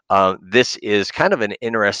go, this is kind of an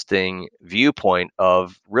interesting viewpoint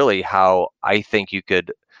of really how I think you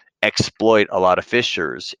could exploit a lot of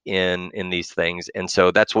fissures in these things. And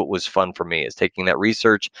so that's what was fun for me, is taking that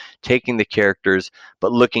research, taking the characters,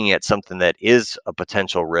 but looking at something that is a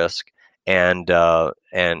potential risk, and how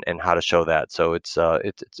to show that. So it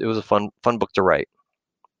was a fun book to write.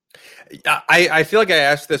 I feel like I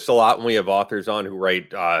ask this a lot when we have authors on who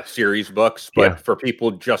write series books, but for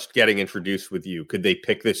people just getting introduced with you, could they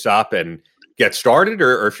pick this up and get started,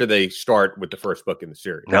 or should they start with the first book in the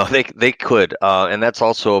series? No, they could, and that's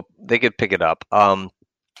also, they could pick it up.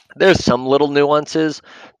 There's some little nuances,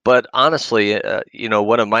 but honestly,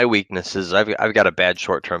 one of my weaknesses, I've got a bad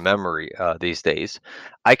short-term memory these days.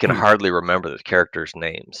 I can hardly remember the characters'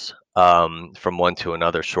 names from one to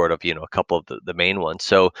another, short of a couple of the main ones.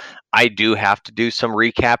 So I do have to do some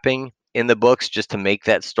recapping, in the books just to make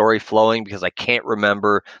that story flowing, because I can't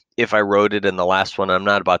remember if I wrote it in the last one. I'm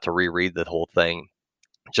not about to reread the whole thing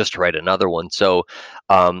just to write another one. So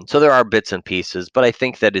there are bits and pieces, but I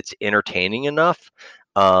think that it's entertaining enough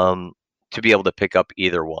um, to be able to pick up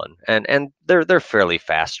either one, and they're fairly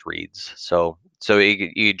fast reads. So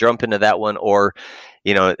you jump into that one, or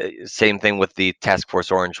same thing with the Task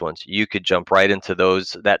Force Orange ones. You could jump right into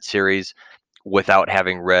that series without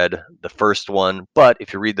having read the first one. But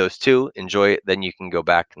if you read those two, enjoy it, then you can go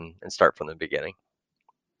back and start from the beginning.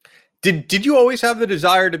 Did you always have the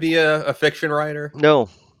desire to be a fiction writer? No,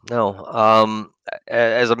 no.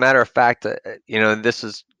 As a matter of fact, this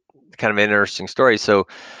is kind of an interesting story. So,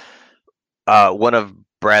 one of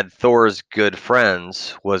Brad Thor's good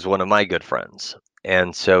friends was one of my good friends,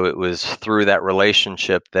 and so it was through that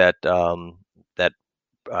relationship that uh,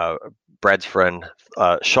 Brad's friend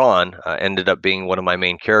Sean ended up being one of my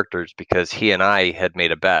main characters, because he and I had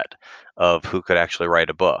made a bet of who could actually write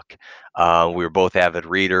a book. We were both avid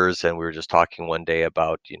readers, and we were just talking one day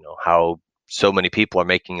about how so many people are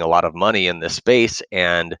making a lot of money in this space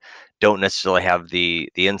and don't necessarily have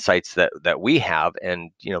the insights that we have,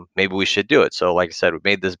 and maybe we should do it. So like I said, we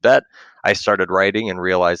made this bet. I started writing and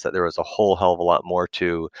realized that there was a whole hell of a lot more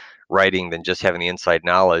to writing than just having the inside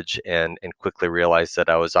knowledge, and quickly realized that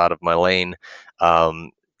I was out of my lane,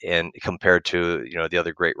 and compared to the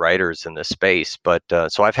other great writers in this space. But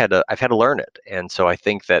so I've had to learn it. And so I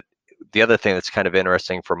think that the other thing that's kind of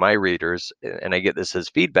interesting for my readers, and I get this as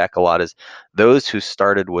feedback a lot, is those who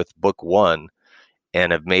started with book 1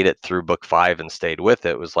 and have made it through book 5 and stayed with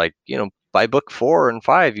it, was like, by book 4 and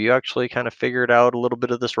 5 you actually kind of figured out a little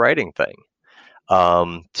bit of this writing thing.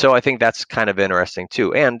 So I think that's kind of interesting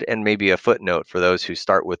too, and maybe a footnote for those who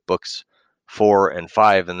start with books 4 and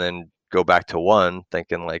 5 and then go back to 1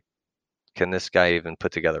 thinking like, can this guy even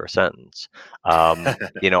put together a sentence?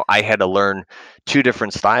 I had to learn 2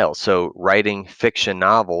 different styles. So writing fiction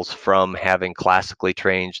novels from having classically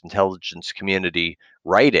trained intelligence community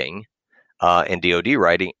writing and DoD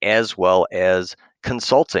writing, as well as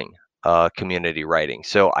consulting community writing.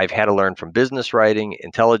 So I've had to learn from business writing,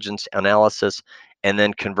 intelligence analysis, and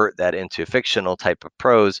then convert that into fictional type of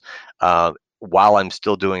prose. While I'm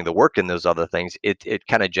still doing the work in those other things, it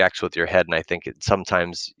kind of jacks with your head, and I think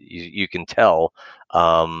sometimes you can tell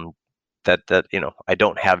that I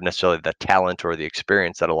don't have necessarily the talent or the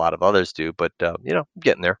experience that a lot of others do, but I'm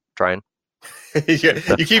getting there, trying. You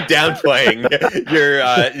keep downplaying.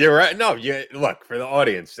 You're right. No, look, for the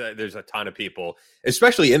audience. There's a ton of people,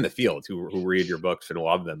 especially in the field, who read your books and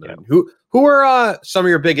love them. Yeah. And who are some of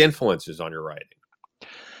your big influences on your writing?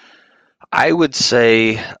 I would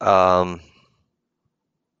say,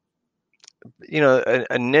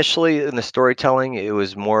 initially in the storytelling, it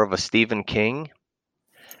was more of a Stephen King.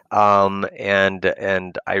 And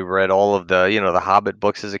I read all of the Hobbit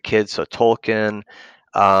books as a kid, so Tolkien.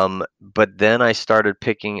 But then I started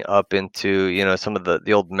picking up into some of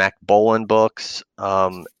the old Mac Bolan books,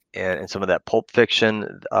 and some of that pulp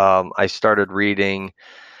fiction. I started reading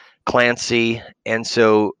Clancy, and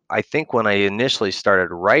so I think when I initially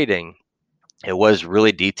started writing, it was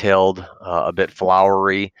really detailed, a bit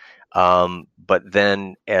flowery. But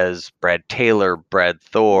then as Brad Taylor, Brad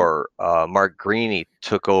Thor, Mark Greaney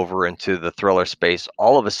took over into the thriller space,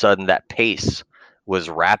 all of a sudden that pace was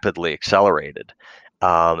rapidly accelerated.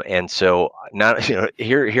 And so now,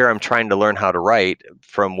 here I'm trying to learn how to write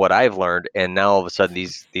from what I've learned, and now all of a sudden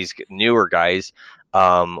these newer guys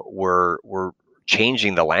were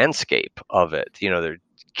changing the landscape of it. They're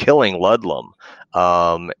killing Ludlum,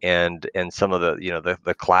 and some of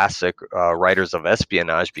the classic writers of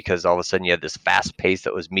espionage, because all of a sudden you had this fast pace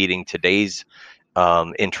that was meeting today's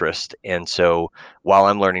interest. And so while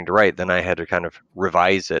I'm learning to write, then I had to kind of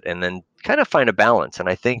revise it and then kind of find a balance. And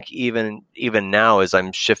I think even now, as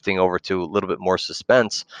I'm shifting over to a little bit more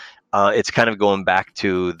suspense, it's kind of going back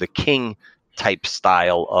to the King type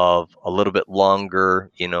style of a little bit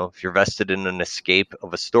longer. If you're vested in an escape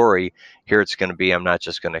of a story, here it's going to be, I'm not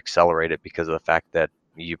just going to accelerate it because of the fact that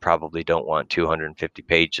you probably don't want 250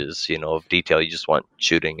 pages, of detail. You just want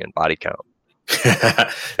shooting and body count.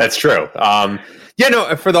 That's true.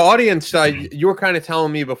 For the audience, you were kind of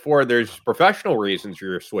telling me before, there's professional reasons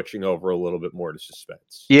you're switching over a little bit more to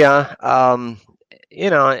suspense. Yeah. A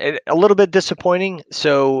little bit disappointing.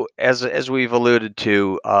 So as we've alluded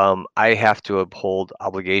to, I have to uphold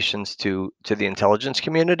obligations to the intelligence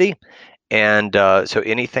community. And so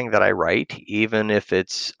anything that I write, even if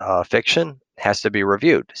it's fiction, has to be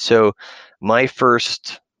reviewed. So my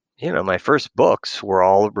first books were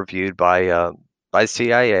all reviewed by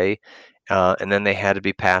CIA, and then they had to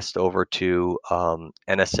be passed over to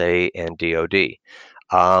NSA and DoD.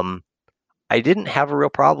 I didn't have a real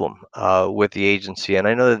problem with the agency, and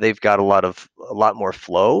I know that they've got a lot more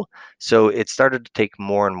flow, so it started to take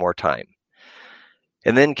more and more time.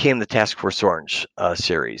 And then came the Task Force Orange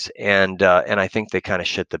series, and I think they kind of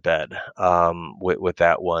shit the bed with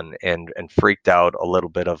that one, and freaked out a little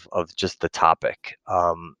bit of just the topic.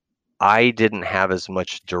 I didn't have as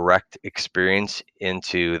much direct experience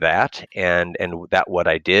into that, and that what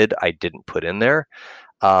I didn't put in there,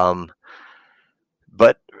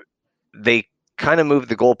 but they kind of moved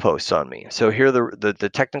the goalposts on me. So here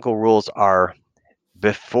the technical rules are: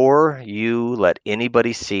 before you let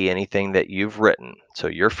anybody see anything that you've written, so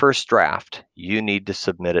your first draft, you need to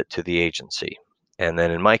submit it to the agency. And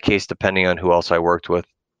then in my case, depending on who else I worked with,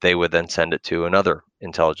 they would then send it to another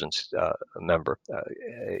intelligence member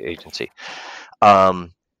agency.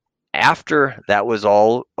 After that was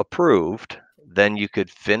all approved, then you could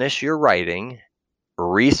finish your writing,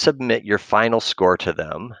 resubmit your final score to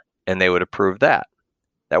them, and they would approve that.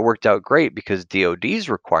 That worked out great because DoD's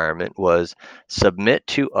requirement was submit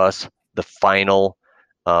to us the final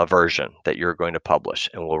version that you're going to publish,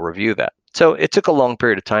 and we'll review that. So it took a long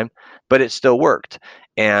period of time, but it still worked.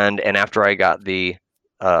 And after I got the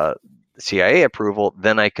CIA approval,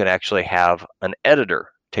 then I could actually have an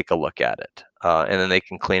editor take a look at it, and then they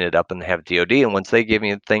can clean it up and have DoD. And once they gave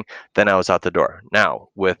me the thing, then I was out the door. Now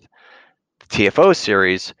with the TFO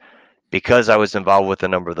series, because I was involved with a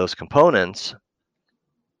number of those components,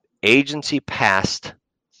 agency passed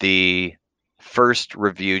the first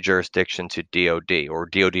review jurisdiction to DoD, or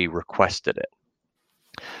DoD requested it.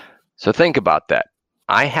 So think about that.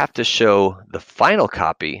 I have to show the final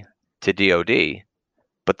copy to DoD,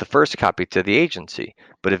 but the first copy to the agency.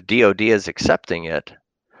 But if DoD is accepting it,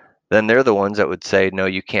 then they're the ones that would say, no,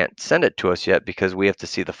 you can't send it to us yet because we have to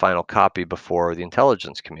see the final copy before the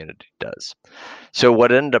intelligence community does. So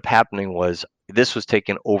what ended up happening was this was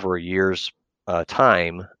taken over a year's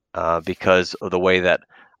time because of the way that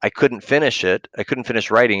I couldn't finish it. I couldn't finish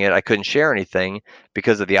writing it. I couldn't share anything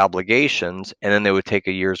because of the obligations, and then they would take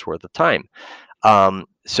a year's worth of time.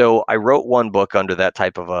 So I wrote one book under that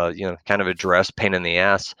type of a, kind of a duress, pain in the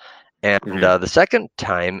ass. And the second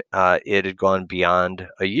time, it had gone beyond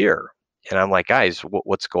a year. And I'm like, guys,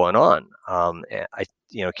 what's going on?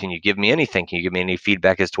 Can you give me anything? Can you give me any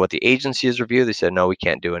feedback as to what the agency has reviewed? They said, no, we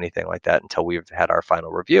can't do anything like that until we've had our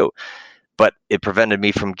final review. But it prevented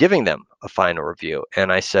me from giving them a final review.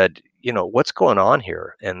 And I said, what's going on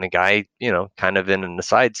here? And the guy, kind of in an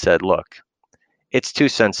aside said, look, it's too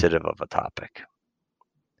sensitive of a topic.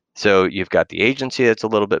 So you've got the agency that's a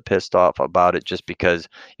little bit pissed off about it just because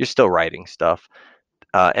you're still writing stuff.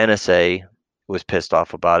 NSA was pissed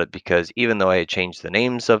off about it because even though I had changed the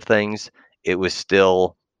names of things, it was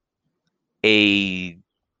still some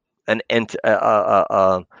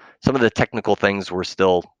of the technical things were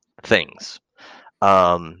still things.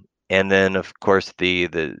 And then, of course, the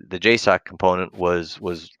JSOC component was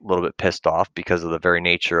a little bit pissed off because of the very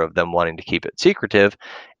nature of them wanting to keep it secretive.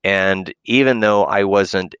 And even though I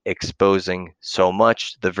wasn't exposing so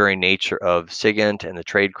much, the very nature of SIGINT and the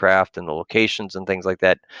tradecraft and the locations and things like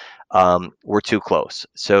that were too close.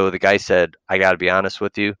 So the guy said, I got to be honest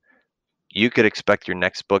with you, you could expect your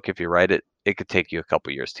next book, if you write it, it could take you a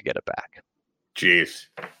couple years to get it back. Jeez.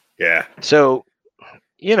 Yeah. So,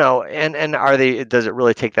 and does it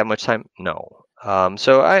really take that much time? No.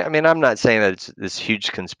 So I mean, I'm not saying that it's this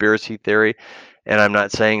huge conspiracy theory, and I'm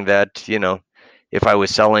not saying that, if I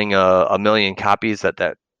was selling a million copies that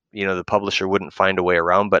the publisher wouldn't find a way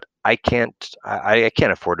around, but I can't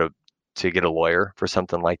afford to get a lawyer for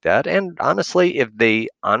something like that. And honestly, if they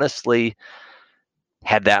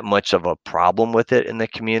had that much of a problem with it in the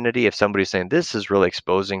community, if somebody's saying this is really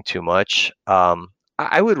exposing too much,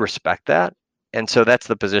 I would respect that. And so that's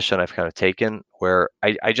the position I've kind of taken, where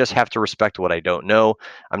I just have to respect what I don't know.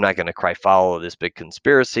 I'm not going to cry foul of this big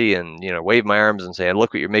conspiracy and, wave my arms and say,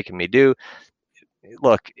 look what you're making me do.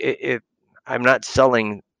 Look, I'm not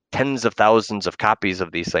selling tens of thousands of copies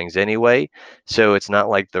of these things anyway. So it's not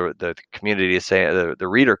like the community is saying, the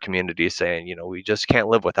reader community is saying, we just can't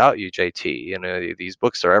live without you, JT. These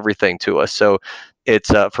books are everything to us. So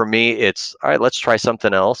it's for me, it's all right. Let's try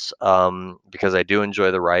something else because I do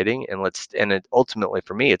enjoy the writing, and ultimately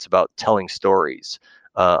for me, it's about telling stories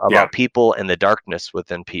about people and the darkness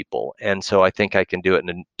within people. And so I think I can do it in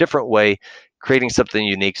a different way, creating something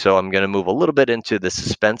unique. So I'm going to move a little bit into the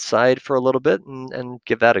suspense side for a little bit and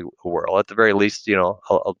give that a whirl. At the very least,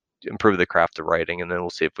 I'll improve the craft of writing, and then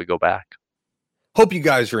we'll see if we go back. Hope you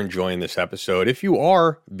guys are enjoying this episode. If you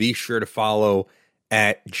are, be sure to follow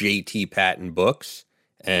at JT Patten Books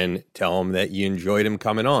and tell him that you enjoyed him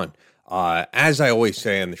coming on. As I always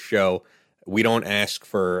say on the show, We don't ask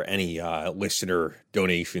for any listener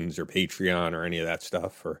donations or Patreon or any of that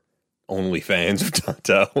stuff for OnlyFans of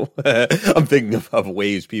Tonto. I'm thinking of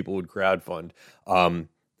ways people would crowdfund.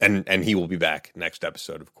 And he will be back next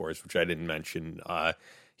episode, of course, which I didn't mention.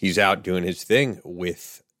 He's out doing his thing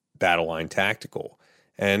with Battleline Tactical.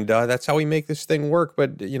 And that's how we make this thing work.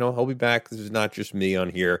 But, he'll be back. This is not just me on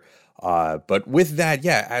here. But with that,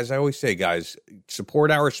 yeah, as I always say, guys, support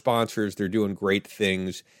our sponsors. They're doing great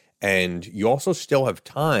things. And you also still have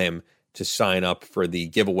time to sign up for the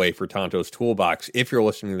giveaway for Tonto's Toolbox. If you're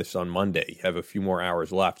listening to this on Monday, you have a few more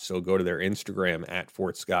hours left. So go to their Instagram at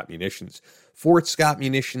Fort Scott Munitions. Fort Scott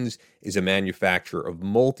Munitions is a manufacturer of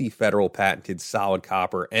multi-federal patented solid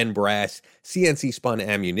copper and brass CNC spun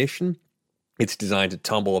ammunition. It's designed to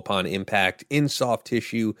tumble upon impact in soft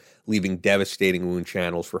tissue, leaving devastating wound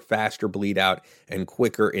channels for faster bleed out and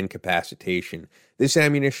quicker incapacitation. This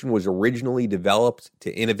ammunition was originally developed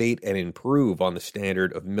to innovate and improve on the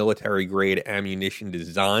standard of military-grade ammunition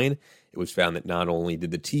design. It was found that not only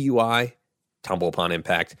did the TUI, tumble upon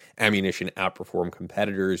impact, ammunition outperform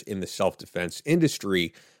competitors in the self-defense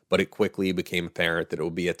industry, but it quickly became apparent that it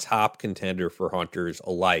would be a top contender for hunters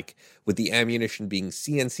alike. With the ammunition being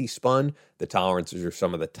CNC spun, the tolerances are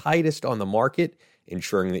some of the tightest on the market,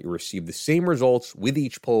 ensuring that you receive the same results with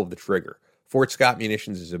each pull of the trigger. Fort Scott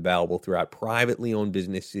Munitions is available throughout privately owned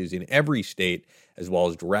businesses in every state, as well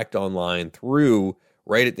as direct online through,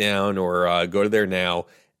 write it down or go to there now,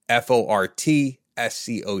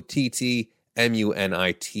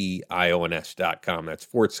 FortScottMunitions.com. That's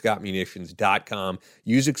FortScottMunitions.com.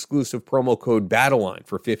 Use exclusive promo code BattleLine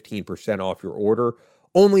for 15% off your order.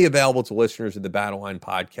 Only available to listeners of the Battleline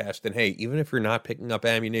podcast. And hey, even if you're not picking up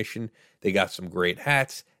ammunition, they got some great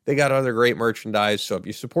hats. They got other great merchandise. So if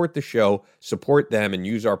you support the show, support them and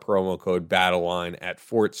use our promo code BattleLine at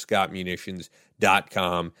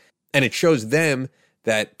FortScottMunitions.com. And it shows them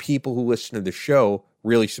that people who listen to the show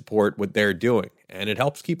really support what they're doing. And it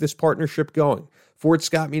helps keep this partnership going. Fort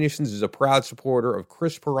Scott Munitions is a proud supporter of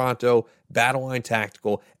Chris Peranto, Battleline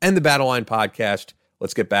Tactical, and the Battleline podcast.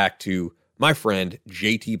 Let's get back to my friend,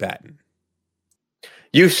 JT Patten.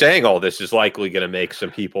 You saying all this is likely going to make some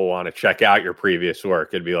people want to check out your previous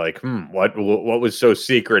work and be like, what was so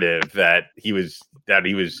secretive that he was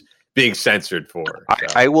being censored for? So.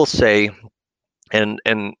 I will say, and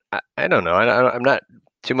I don't know, I'm not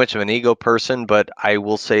too much of an ego person, but I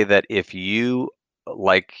will say that if you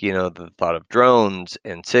like, the thought of drones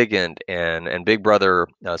and SIGINT and Big Brother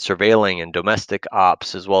surveilling and domestic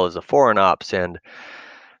ops, as well as the foreign ops and,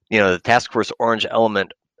 the Task Force Orange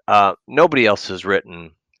element, nobody else has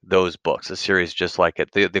written those books, a series just like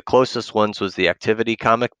it. The closest ones was the Activity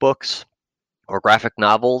comic books or graphic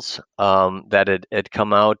novels that had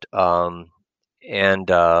come out. Those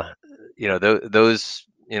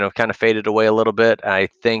kind of faded away a little bit. I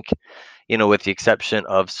think, with the exception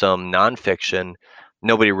of some nonfiction,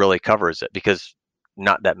 nobody really covers it because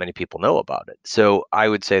not that many people know about it. So I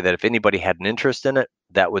would say that if anybody had an interest in it,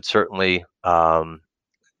 that would certainly,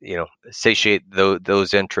 satiate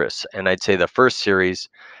those interests. And I'd say the first series,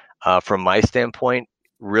 from my standpoint,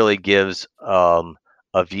 really gives a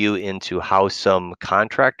view into how some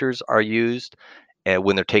contractors are used and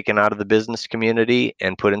when they're taken out of the business community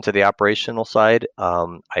and put into the operational side.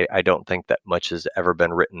 I don't think that much has ever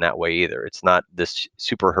been written that way either. It's not this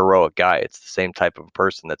super heroic guy. It's the same type of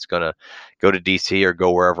person that's going to go to DC or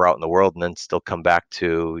go wherever out in the world and then still come back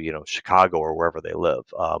to, Chicago or wherever they live.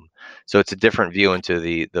 So it's a different view into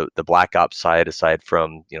the Black Ops side, aside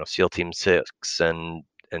from, SEAL Team 6 and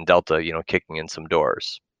Delta, kicking in some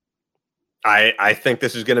doors. I think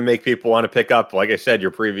this is going to make people want to pick up, like I said, your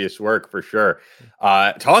previous work for sure.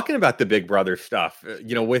 Talking about the Big Brother stuff,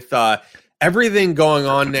 with everything going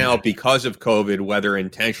on now because of COVID, whether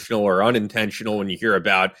intentional or unintentional, when you hear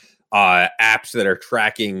about apps that are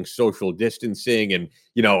tracking social distancing and,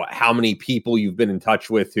 how many people you've been in touch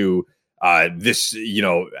with who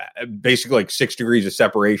basically like 6 degrees of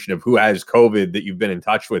separation of who has COVID that you've been in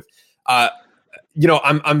touch with.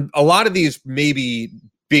 I'm a lot of these maybe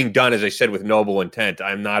being done, as I said, with noble intent.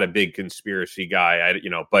 I'm not a big conspiracy guy,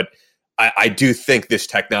 but I do think this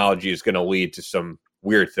technology is going to lead to some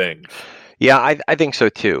weird things. Yeah, I think so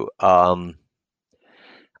too. I'm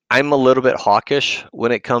a little bit hawkish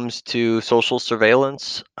when it comes to social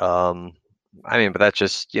surveillance. But that's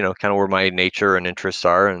just, kind of where my nature and interests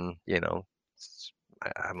are. And,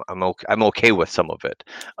 I'm okay with some of it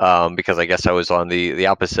because I guess I was on the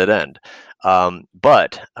opposite end.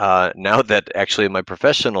 But now that actually my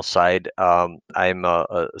professional side, I'm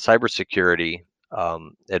a cybersecurity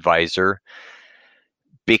advisor.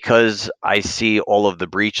 because I see all of the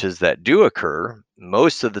breaches that do occur,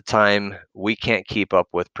 most of the time we can't keep up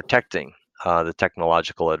with protecting the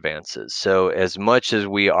technological advances. So as much as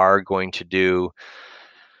we are going to do,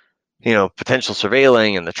 potential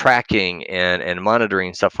surveilling and the tracking and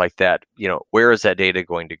monitoring stuff like that, where is that data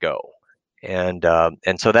going to go? And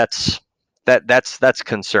so that's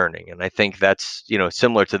concerning. And I think that's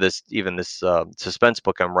similar to this suspense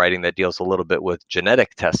book I'm writing that deals a little bit with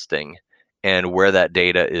genetic testing and where that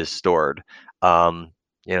data is stored.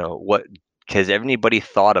 What has anybody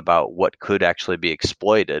thought about what could actually be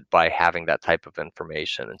exploited by having that type of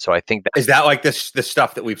information? And so I think is that like the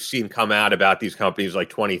stuff that we've seen come out about these companies like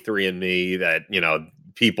 23andMe that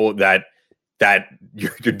people that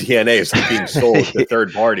your DNA is being sold to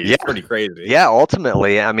third parties. Yeah. It's pretty crazy. Yeah,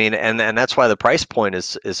 ultimately, I mean, and that's why the price point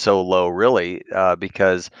is so low, really,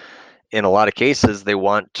 because in a lot of cases they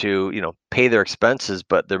want to pay their expenses,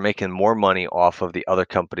 but they're making more money off of the other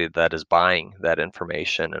company that is buying that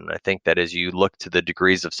information. And I think that as you look to the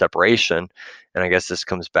degrees of separation, and I guess this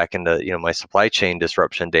comes back into my supply chain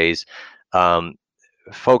disruption days,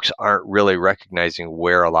 folks aren't really recognizing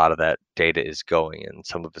where a lot of that data is going. And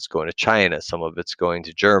some of it's going to China, some of it's going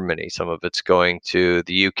to Germany, some of it's going to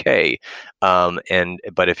the UK.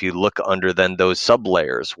 But if you look under then those sub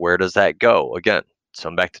layers, where does that go? Again,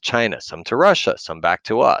 some back to China, some to Russia, some back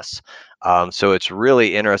to us. So it's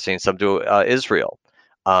really interesting. Some to Israel.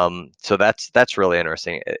 So that's really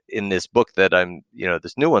interesting. In this book that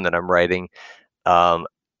this new one that I'm writing,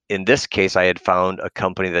 in this case, I had found a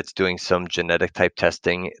company that's doing some genetic type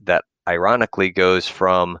testing that ironically goes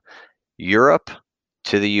from Europe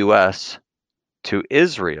to the US to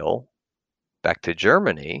Israel, back to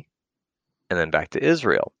Germany, and then back to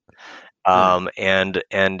Israel. And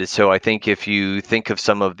so I think if you think of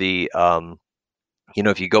some of the,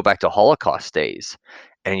 if you go back to Holocaust days,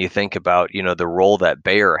 and you think about the role that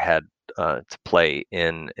Bayer had to play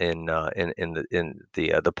in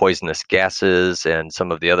the poisonous gases and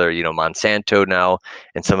some of the other Monsanto now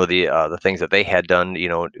and some of the things that they had done.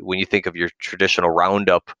 When you think of your traditional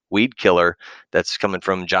Roundup weed killer that's coming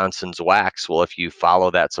from Johnson's wax, well, if you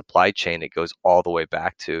follow that supply chain, it goes all the way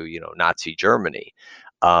back to Nazi Germany.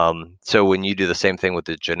 So when you do the same thing with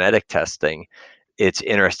the genetic testing, it's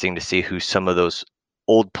interesting to see who some of those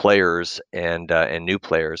old players and new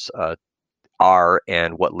players are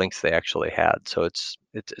and what links they actually had. So it's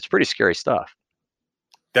pretty scary stuff.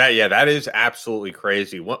 That is absolutely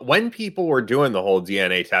crazy. When people were doing the whole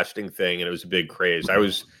DNA testing thing and it was a big craze, I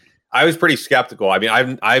was pretty skeptical. I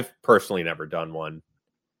mean, I've personally never done one.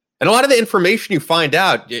 And a lot of the information you find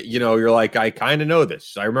out, you're like, I kind of know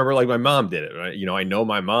this. I remember like my mom did it. I know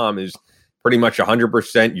my mom is pretty much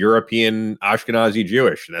 100% European, Ashkenazi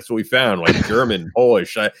Jewish. And that's what we found, like German,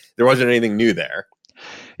 Polish. There wasn't anything new there.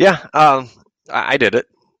 Yeah, I did it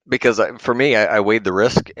because for me, I weighed the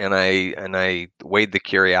risk and I weighed the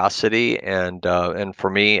curiosity. And for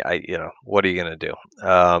me, what are you going to do?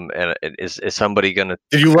 And is somebody going to?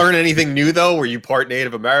 Did you learn anything new though? Were you part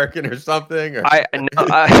Native American or something? Or?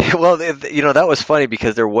 Well, that was funny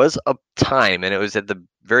because there was a time, and it was at the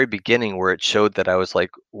very beginning where it showed that I was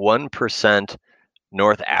like 1%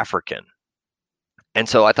 North African. And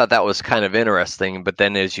so I thought that was kind of interesting. But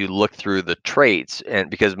then as you look through the traits,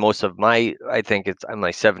 and because most of I'm like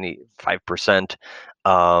 75%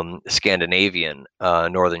 Scandinavian,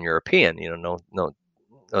 Northern European, no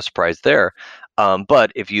surprise there.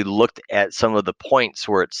 But if you looked at some of the points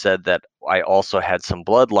where it said that I also had some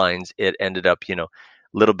bloodlines, it ended up,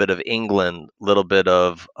 little bit of England, little bit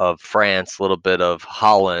of France, little bit of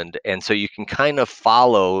Holland. And so you can kind of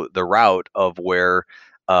follow the route of where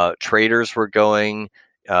traders were going,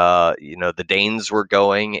 the Danes were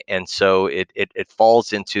going. And so it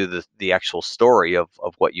falls into the actual story of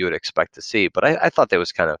what you would expect to see. But I thought that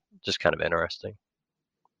was kind of interesting.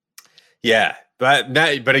 Yeah,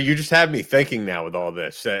 but you just have me thinking now with all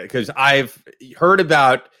this because I've heard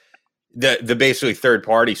about the basically third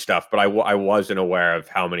party stuff, but I wasn't aware of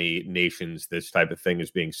how many nations this type of thing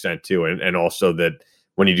is being sent to, and also that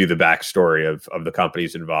when you do the backstory of the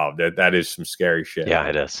companies involved, that is some scary shit. Yeah,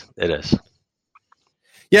 it is.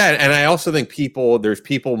 Yeah, and I also think there's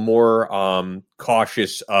people more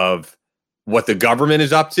cautious of what the government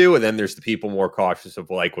is up to, and then there's the people more cautious of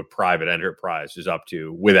like what private enterprise is up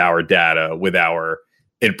to with our data, with our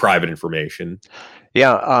private information.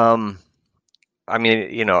 Yeah, I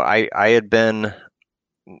mean, I had been,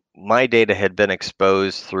 my data had been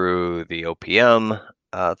exposed through the OPM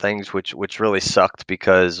things, which really sucked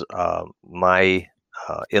because my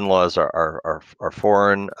in-laws are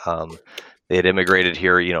foreign. They had immigrated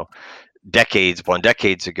here,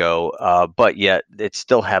 decades ago, but yet it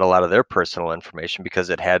still had a lot of their personal information because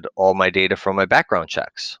it had all my data from my background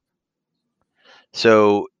checks.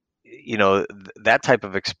 So, that type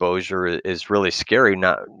of exposure is really scary.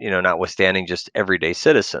 Notwithstanding just everyday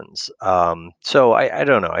citizens. So I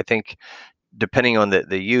don't know. I think depending on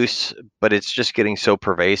the use, but it's just getting so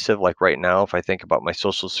pervasive. Like right now, if I think about my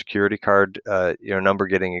social security card, number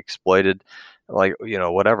getting exploited, like,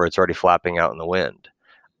 whatever, it's already flapping out in the wind.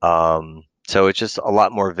 So it's just a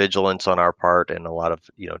lot more vigilance on our part, and a lot of,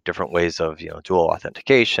 different ways of, dual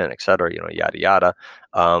authentication, et cetera, yada, yada.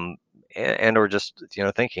 And we're just,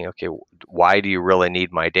 thinking, okay, why do you really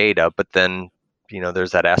need my data? But then,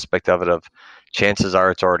 there's that aspect of it of chances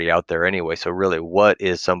are it's already out there anyway. So really, what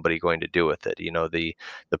is somebody going to do with it?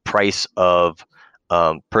 The price of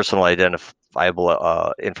personal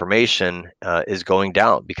identifiable information is going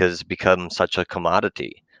down because it's become such a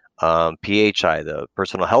commodity. PHI, the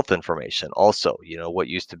personal health information, also, what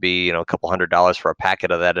used to be, a couple $100 for a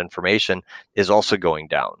packet of that information is also going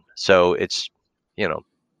down. So it's,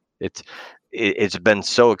 it's been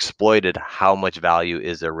so exploited. How much value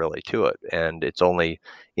is there really to it? And it's only,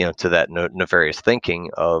 to that nefarious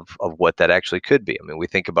thinking of what that actually could be. I mean, we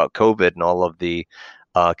think about COVID and all of the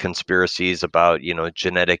conspiracies about,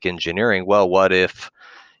 genetic engineering. Well, what if,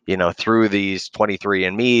 through these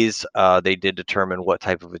 23andMe's, they did determine what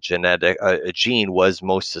type of a gene was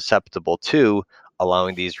most susceptible to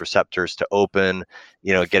allowing these receptors to open,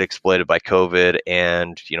 get exploited by COVID,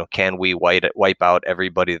 and can we wipe out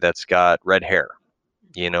everybody that's got red hair,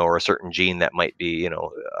 or a certain gene that might be,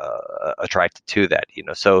 attracted to that,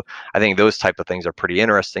 So I think those type of things are pretty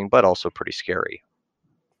interesting, but also pretty scary.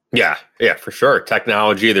 Yeah, for sure.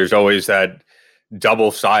 Technology, there's always that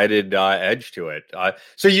double-sided edge to it.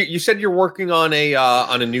 So you said you're working on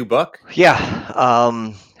a new book?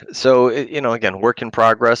 Yeah. So again, work in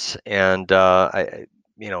progress, and to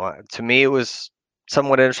me, it was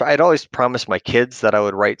somewhat interesting. I'd always promised my kids that I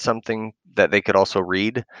would write something that they could also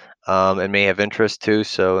read, and may have interest to.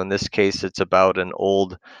 So in this case, it's about an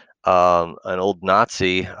old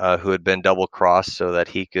Nazi who had been double crossed so that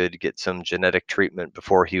he could get some genetic treatment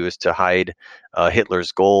before he was to hide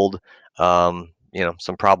Hitler's gold.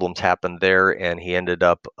 Some problems happened there, and he ended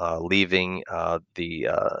up leaving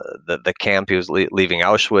the camp. He was leaving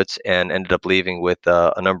Auschwitz, and ended up leaving with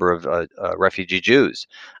a number of refugee Jews.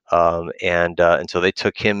 And so they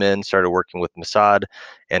took him in, started working with Mossad,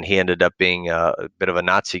 and he ended up being a bit of a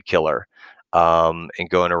Nazi killer. And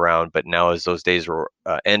going around. But now, as those days were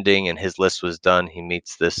ending and his list was done, he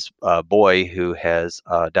meets this boy who has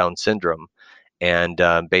Down syndrome. And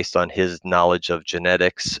based on his knowledge of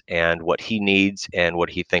genetics and what he needs and what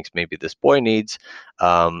he thinks maybe this boy needs,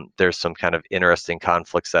 there's some kind of interesting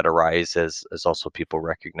conflicts that arise as also people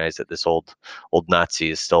recognize that this old Nazi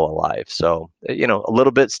is still alive. So, a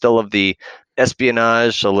little bit still of the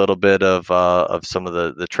espionage, a little bit of some of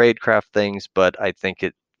the tradecraft things, but I think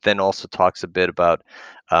it then also talks a bit about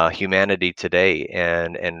humanity today,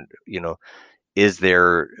 and is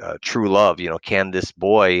there true love? Can this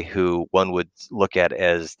boy, who one would look at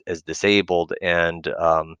as disabled and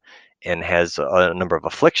has a number of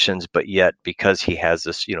afflictions, but yet because he has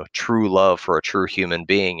this true love for a true human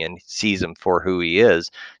being and sees him for who he is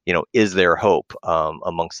there hope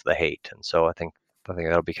amongst the hate? And so I think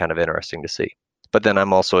that'll be kind of interesting to see. But then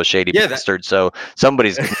I'm also a shady bastard, so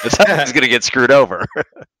somebody's going to get screwed over.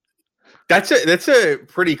 That's a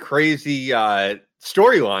pretty crazy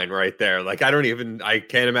storyline right there. Like, I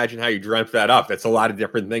can't imagine how you dreamt that up. That's a lot of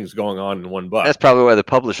different things going on in one book. That's probably why the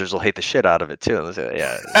publishers will hate the shit out of it too.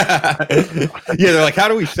 Yeah. They're like, how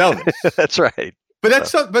do we sell this? That's right. But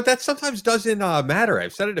that sometimes doesn't matter.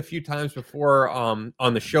 I've said it a few times before on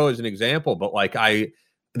the show as an example, but like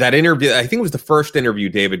that interview, I think it was the first interview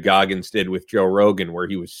David Goggins did with Joe Rogan, where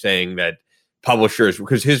he was saying that publishers,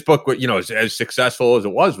 because his book, as successful as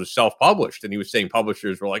it was self-published, and he was saying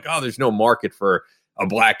publishers were like, oh, there's no market for a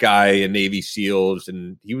black guy in Navy SEALs,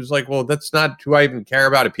 and he was like, well, that's not who I even care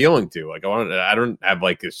about appealing to. Like, I don't have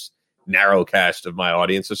like this narrow cast of my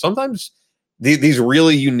audience. So sometimes these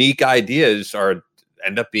really unique ideas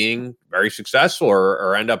end up being very successful,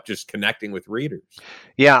 or end up just connecting with readers.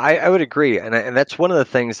 Yeah, I would agree, and that's one of the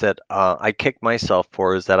things that I kicked myself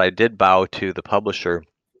for, is that I did bow to the publisher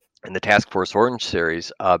in the Task Force Orange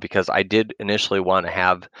series, because I did initially want to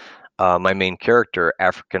have my main character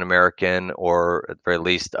African American, or at the very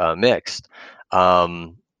least mixed,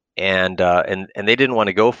 and they didn't want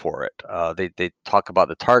to go for it. They talk about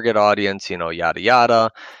the target audience, yada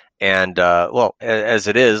yada. And well, as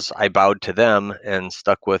it is, I bowed to them and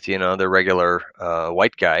stuck with the regular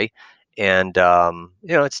white guy, and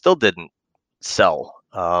it still didn't sell.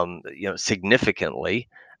 significantly.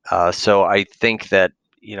 So I think that,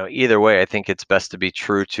 either way, I think it's best to be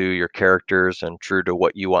true to your characters and true to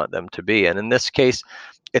what you want them to be. And in this case,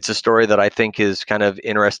 it's a story that I think is kind of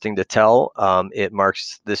interesting to tell. It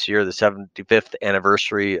marks this year the 75th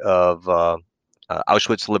anniversary of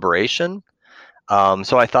Auschwitz liberation.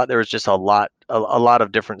 So I thought there was just a lot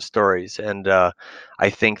of different stories, and I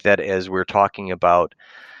think that as we're talking about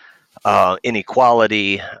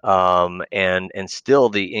inequality, and still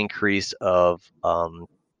the increase of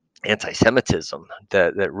anti-Semitism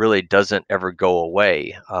that really doesn't ever go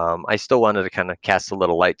away. I still wanted to kind of cast a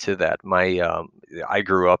little light to that. I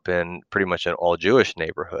grew up in pretty much an all Jewish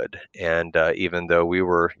neighborhood, and even though we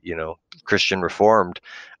were, Christian Reformed,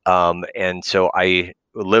 and so I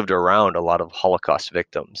lived around a lot of Holocaust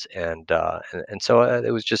victims, and so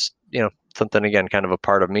it was just, something, again, kind of a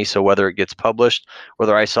part of me. So whether it gets published,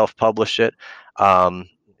 whether I self-publish it,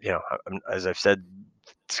 as I've said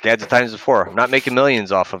scads of times before, I'm not making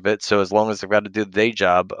millions off of it. So as long as I've got to do the day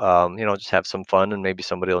job, just have some fun, and maybe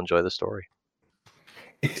somebody will enjoy the story.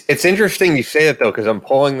 It's interesting you say that, though, because I'm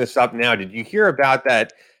pulling this up now. Did you hear about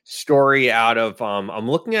that story out of, I'm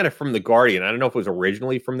looking at it from The Guardian. I don't know if it was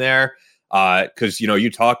originally from there, because, you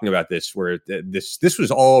talking about this, where this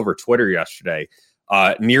was all over Twitter yesterday.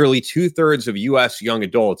 Nearly 2/3 of U.S. young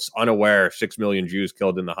adults unaware 6 million Jews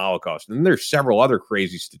killed in the Holocaust. And there's several other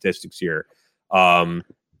crazy statistics here.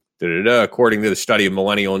 According to the study of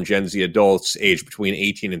millennial and Gen Z adults aged between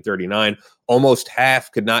 18 and 39, almost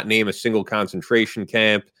half could not name a single concentration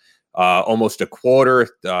camp. Almost a quarter,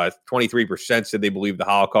 23%, said they believed the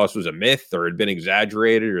Holocaust was a myth or had been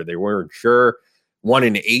exaggerated, or they weren't sure. 1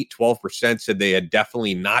 in 8, 12%, said they had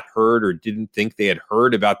definitely not heard or didn't think they had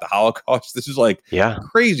heard about the Holocaust. This is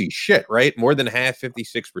crazy shit, right? More than half,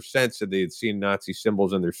 56%, said they had seen Nazi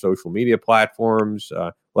symbols on their social media platforms.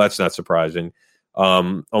 Well, that's not surprising.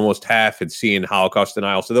 Almost half had seen Holocaust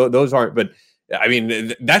denial. So those aren't, but I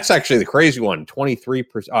mean, that's actually the crazy one.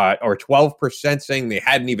 23% or 12% saying they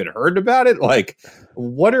hadn't even heard about it. Like,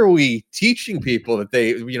 what are we teaching people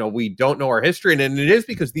that we don't know our history? And it is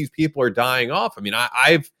because these people are dying off. I mean,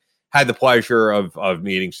 I've had the pleasure of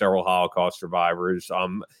meeting several Holocaust survivors.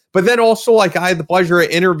 But then also, I had the pleasure of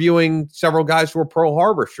interviewing several guys who were Pearl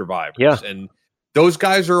Harbor survivors. Yeah. And those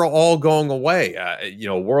guys are all going away.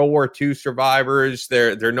 World War II survivors,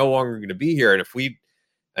 they're no longer going to be here.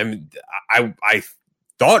 And I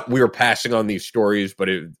thought we were passing on these stories, but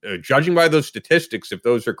judging by those statistics, if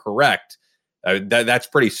those are correct, that's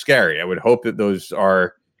pretty scary. I would hope that those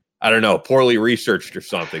are, I don't know, poorly researched or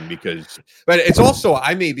something, but it's also,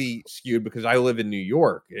 I may be skewed because I live in New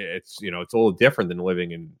York. It's a little different than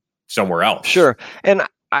living in somewhere else. Sure. And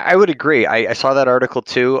I would agree. I saw that article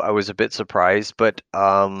too. I was a bit surprised, but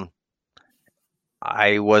I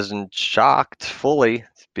wasn't shocked fully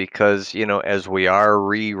because, as we are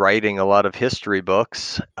rewriting a lot of history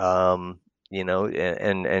books, and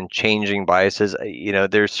changing biases,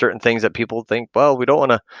 there's certain things that people think, well, we don't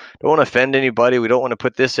want to offend anybody. We don't want to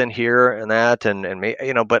put this in here and that,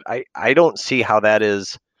 but I don't see how that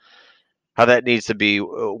needs to be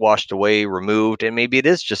washed away, removed. And maybe it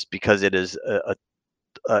is just because it is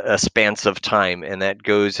a span of time, and that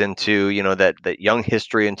goes into that young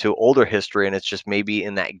history into older history, and it's just maybe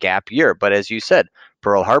in that gap year. But as you said,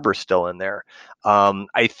 Pearl Harbor's still in there.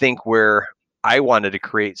 I think where I wanted to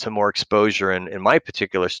create some more exposure in my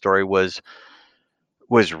particular story was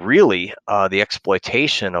really the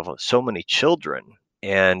exploitation of so many children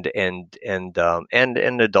and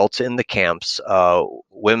adults in the camps,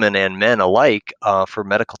 women and men alike, for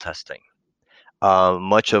medical testing.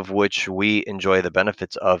 Much of which we enjoy the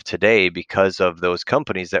benefits of today because of those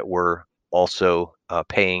companies that were also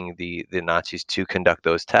paying the Nazis to conduct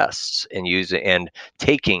those tests and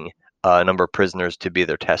taking a number of prisoners to be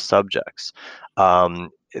their test subjects. When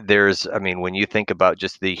you think about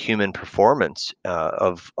just the human performance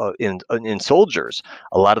in soldiers,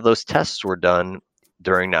 a lot of those tests were done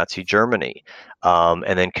during Nazi Germany,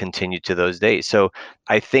 and then continued to those days. So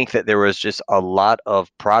I think that there was just a lot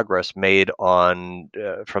of progress made on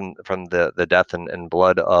from the death and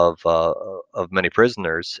blood of many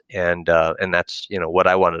prisoners, and that's what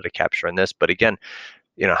I wanted to capture in this. But again,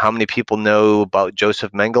 how many people know about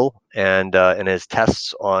Joseph Mengele and his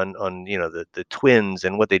tests on the twins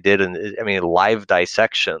and what they did, and live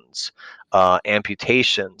dissections,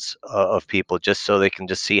 amputations of people, just so they can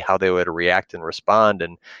just see how they would react and respond,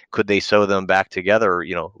 and could they sew them back together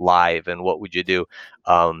live, and what would you do?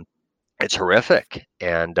 It's horrific.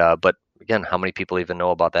 And but again, how many people even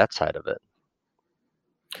know about that side of it?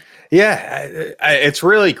 Yeah, it's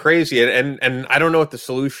really crazy, and I don't know what the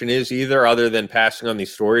solution is either, other than passing on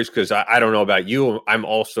these stories. Because I don't know about you, I'm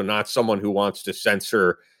also not someone who wants to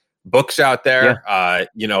censor books out Yeah.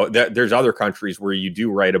 there. There's other countries where you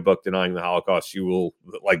do write a book denying the Holocaust, you will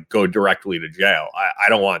like go directly to jail. I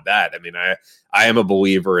don't want that. I mean, I am a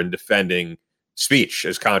believer in defending speech,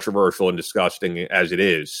 as controversial and disgusting as it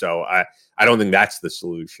is. So I don't think that's the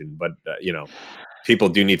solution, but people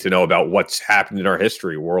do need to know about what's happened in our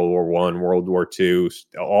history: World War I, World War II,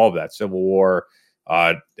 all of that, Civil War.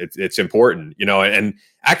 It's important, and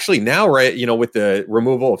actually now, right, with the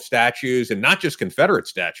removal of statues, and not just Confederate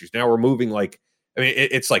statues, now we're moving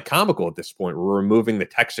it's like comical at this point. We're removing the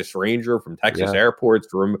Texas Ranger from Texas airports,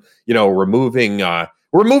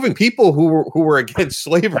 removing people who were against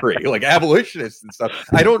slavery, like abolitionists and stuff.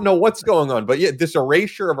 I don't know what's going on, but yeah, this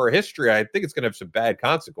erasure of our history, I think it's going to have some bad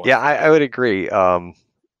consequences. Yeah, I would agree.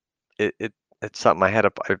 It's something I had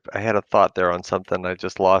a thought there on something. I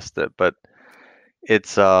just lost it, but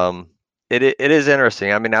it's it is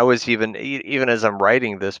interesting. I mean, I was even as I'm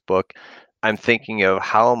writing this book, I'm thinking of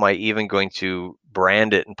how am I even going to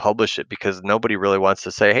brand it and publish it, because nobody really wants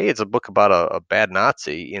to say, hey, it's a book about a bad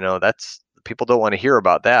Nazi. That's people don't want to hear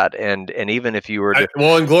about that. And even if you were to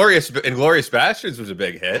Inglorious Bastards was a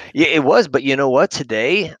big hit. Yeah, it was, but you know what?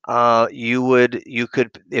 Today, you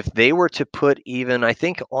could, if they were to put even, I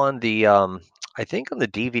think on the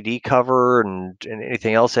DVD cover and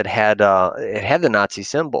anything else, it had the Nazi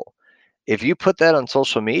symbol. If you put that on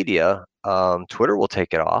social media, Twitter will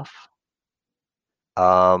take it off.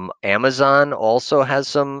 Amazon also has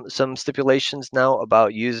some stipulations now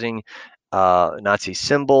about using Nazi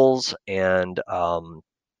symbols and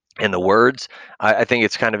the words. I think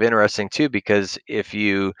it's kind of interesting too, because if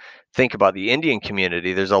you think about the Indian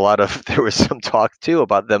community, there was some talk too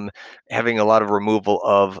about them having a lot of removal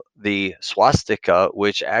of the swastika,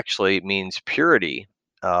 which actually means purity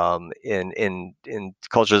in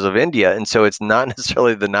cultures of India, and so it's not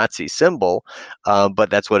necessarily the Nazi symbol,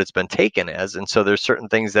 but that's what it's been taken as. And so there's certain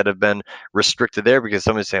things that have been restricted there because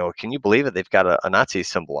somebody's saying, "Well, can you believe it? They've got a Nazi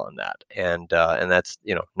symbol on that," and that's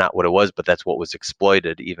not what it was, but that's what was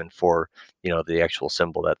exploited even for the actual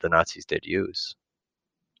symbol that the Nazis did use.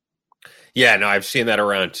 Yeah, no, I've seen that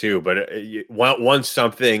around too. But once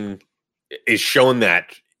something is shown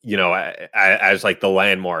that as like the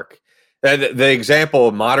landmark. The example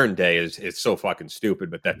of modern day is so fucking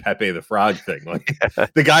stupid, but that Pepe the Frog thing, like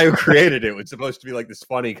the guy who created it was supposed to be like this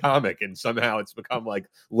funny comic, and somehow it's become like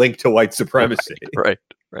linked to white supremacy.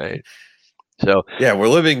 Right. So yeah, we're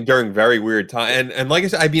living during very weird time, and like I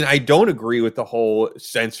said, I mean, I don't agree with the whole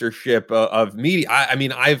censorship of media. I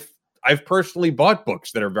mean, I've personally bought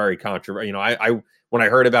books that are very controversial. I when I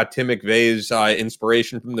heard about Tim McVeigh's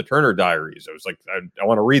inspiration from the Turner Diaries, I was like, I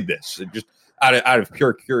want to read this. Just out of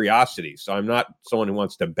pure curiosity. So I'm not someone who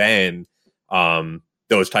wants to ban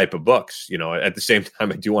those type of books. At the same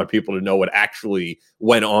time, I do want people to know what actually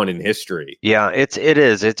went on in history. Yeah, it's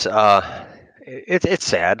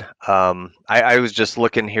sad. I was just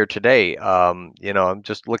looking here today. I'm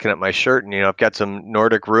just looking at my shirt, and I've got some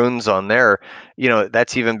Nordic runes on there.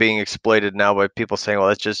 That's even being exploited now by people saying, well,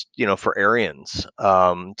 that's just for Aryans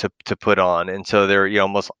to put on, and so they're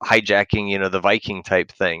almost hijacking the Viking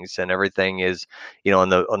type things, and everything is on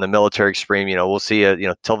the military extreme. We'll see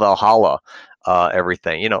till Valhalla,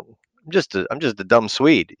 everything. I'm just a dumb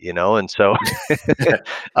Swede, and so,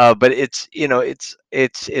 but it's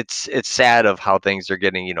sad of how things are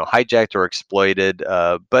getting hijacked or exploited.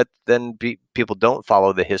 But then people don't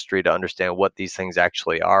follow the history to understand what these things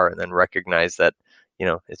actually are, and then recognize that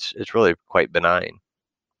it's really quite benign.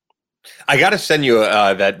 I got to send you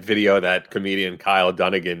that video that comedian Kyle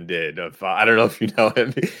Dunnigan did. Of I don't know if you know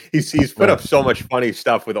him. He's put up so much funny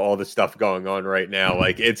stuff with all the stuff going on right now.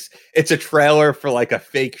 Like it's a trailer for like a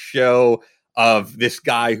fake show of this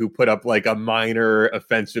guy who put up like a minor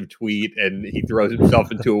offensive tweet, and he throws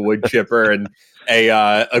himself into a wood chipper, and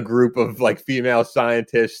a group of like female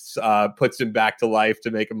scientists puts him back to life to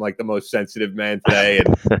make him like the most sensitive man today,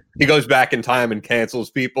 and he goes back in time and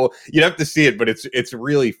cancels people. You'd have to see it, but it's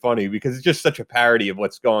really funny because it's just such a parody of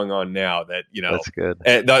what's going on now that that's good.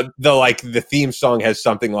 The theme song has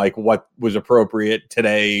something like what was appropriate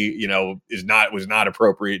today was not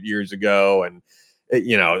appropriate years ago, and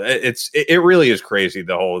it really is crazy.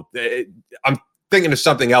 The whole I'm thinking of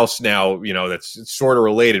something else now that's sort of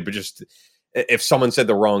related, but just if someone said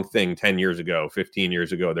the wrong thing 10 years ago, 15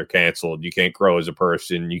 years ago, they're canceled. You can't grow as a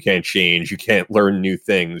person. You can't change. You can't learn new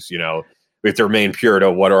things. We have to remain pure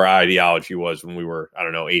to what our ideology was when we were, I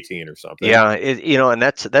don't know, 18 or something. Yeah. And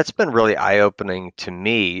that's been really eye-opening to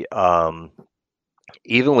me.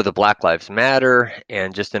 even with the Black Lives Matter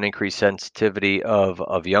and just an increased sensitivity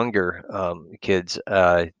of younger kids,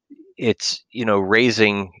 it's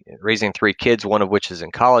raising three kids, one of which is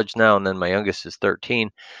in college now, and then my youngest is 13.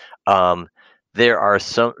 Um, there are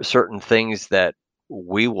some certain things that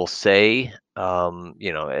we will say,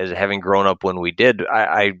 as having grown up when we did.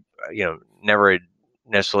 I never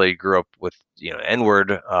necessarily grew up with N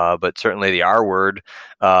word, but certainly the R word,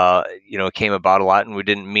 came about a lot, and we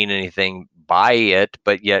didn't mean anything by it.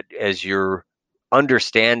 But yet, as you're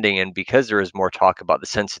understanding, and because there is more talk about the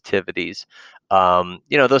sensitivities,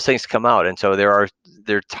 those things come out, and so there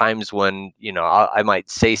are times when I might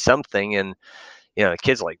say something, and the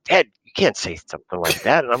kids are like, Dad, you can't say something like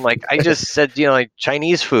that. And I'm like, I just said, like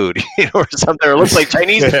Chinese food, or something, or it looks like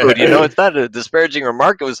Chinese food, it's not a disparaging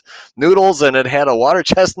remark. It was noodles and it had a water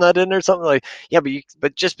chestnut in it or something. Like, yeah,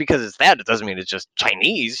 but just because it's that, it doesn't mean it's just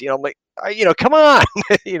Chinese. I'm like, come on,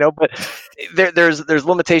 but there's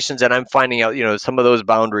limitations, and I'm finding out, some of those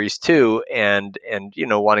boundaries too, and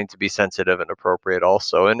wanting to be sensitive and appropriate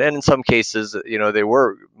also. And in some cases, they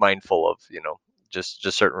were mindful of, just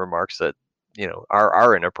certain remarks that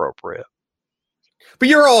are inappropriate. But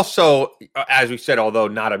you're also, as we said, although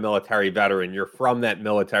not a military veteran, you're from that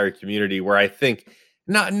military community where I think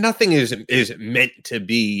nothing is meant to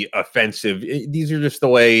be offensive. These are just the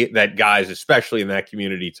way that guys, especially in that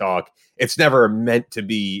community, talk. It's never meant to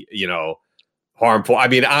be, harmful. I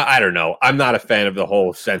mean, I don't know. I'm not a fan of the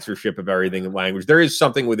whole censorship of everything in language. There is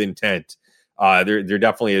something with intent. There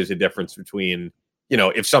definitely is a difference between,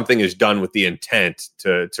 if something is done with the intent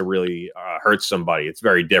to really hurt somebody. It's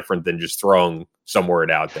very different than just throwing some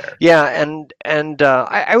word out there. Yeah, and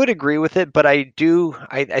I would agree with it, but I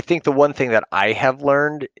think the one thing that I have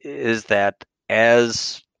learned is that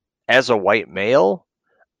as a white male,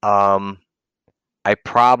 I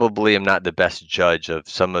probably am not the best judge of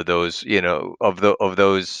some of those, of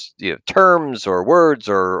those terms or words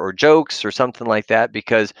or jokes or something like that,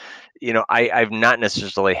 because I've not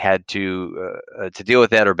necessarily had to deal with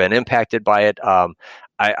that or been impacted by it.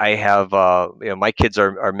 I have my kids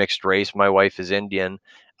are mixed race. My wife is Indian,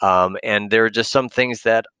 and there are just some things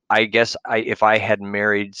that I guess if I had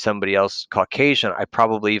married somebody else Caucasian, I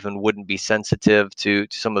probably even wouldn't be sensitive to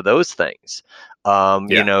some of those things. I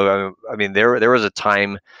mean, there was a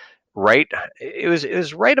time, right? It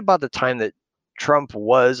was right about the time that Trump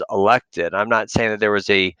was elected. I'm not saying that there was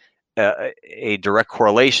a direct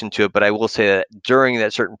correlation to it, but I will say that during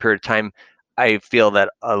that certain period of time, I feel that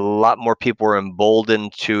a lot more people were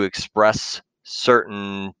emboldened to express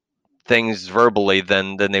certain things verbally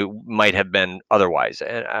than they might have been otherwise.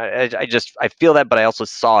 And I feel that, but I also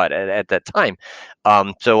saw it at that time.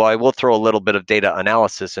 So I will throw a little bit of data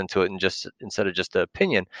analysis into it, and just instead of just an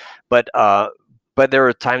opinion. But there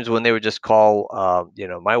were times when they would just call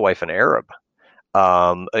my wife an Arab,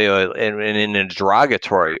 and in a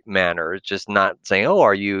derogatory manner. It's just not saying, "Oh,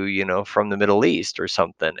 are you from the Middle East or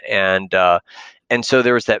something?" And so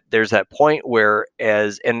there's that point where,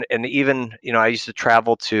 and even I used to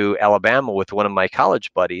travel to Alabama with one of my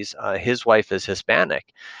college buddies. His wife is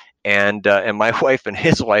Hispanic, and my wife and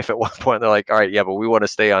his wife at one point, they're like, "All right, yeah, but we want to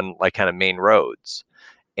stay on like kind of main roads."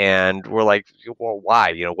 And we're like, well,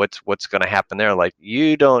 why? What's going to happen there? Like,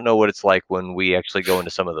 you don't know what it's like when we actually go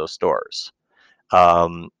into some of those stores.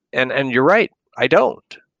 And you're right. I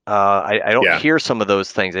don't. I don't hear some of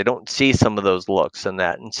those things. I don't see some of those looks and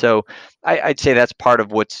that. And so I'd say that's part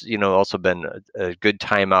of what's also been a good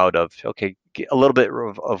time out of, okay, a little bit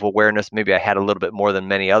of awareness. Maybe I had a little bit more than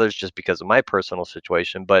many others just because of my personal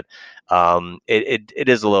situation, but it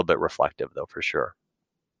is a little bit reflective though, for sure.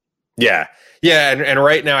 Yeah. And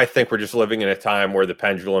right now I think we're just living in a time where the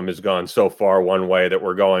pendulum has gone so far one way that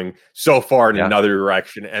we're going so far in another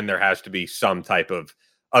direction, and there has to be some type of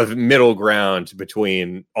middle ground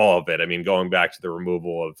between all of it. I mean, going back to the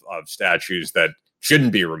removal of statues that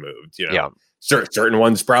shouldn't be removed, certain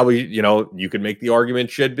ones probably, you could make the argument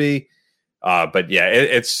should be. But yeah,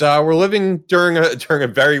 it's we're living during a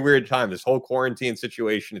very weird time. This whole quarantine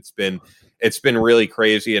situation, it's been really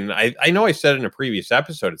crazy. And I know I said in a previous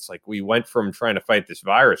episode, it's like we went from trying to fight this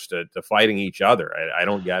virus to fighting each other. I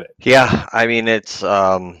don't get it. Yeah, I mean, it's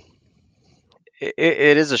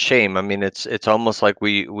it is a shame. I mean, it's almost like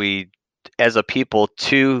we as a people,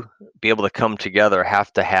 to be able to come together,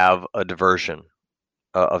 have to have a diversion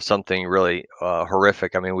of something really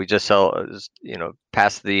horrific. I mean, we just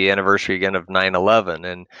passed the anniversary again of 9/11,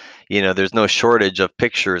 and there's no shortage of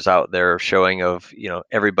pictures out there showing of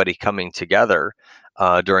everybody coming together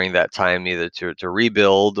during that time, either to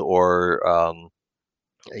rebuild or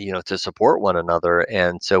to support one another.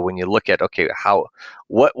 And so when you look at, okay,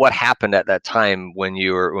 what happened at that time when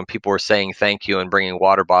people were saying thank you and bringing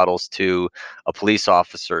water bottles to a police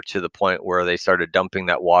officer, to the point where they started dumping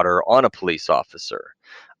that water on a police officer.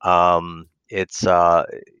 It's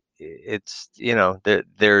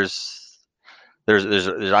there's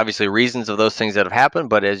obviously reasons of those things that have happened,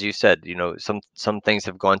 but as you said, some things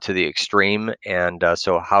have gone to the extreme. And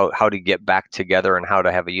so how to get back together and how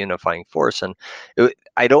to have a unifying force. And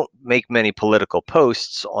I don't make many political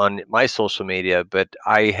posts on my social media, but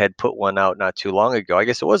I had put one out not too long ago. I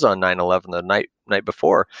guess it was on 9/11, the night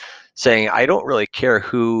before, saying I don't really care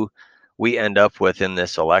who we end up with in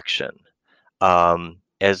this election,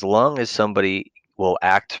 as long as somebody will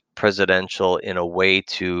act presidential in a way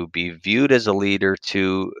to be viewed as a leader,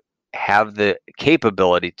 to have the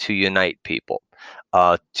capability to unite people,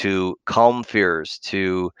 to calm fears,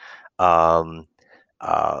 um,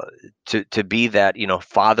 to be that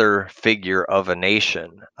father figure of a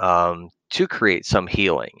nation, to create some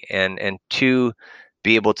healing, and to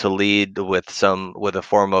be able to lead with a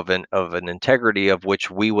form of an integrity of which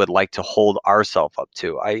we would like to hold ourselves up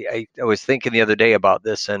to. I was thinking the other day about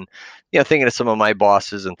this, and thinking of some of my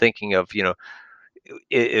bosses, and thinking of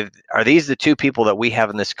are these the two people that we have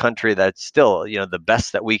in this country that's still the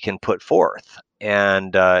best that we can put forth?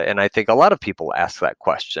 And I think a lot of people ask that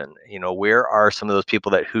question. Where are some of those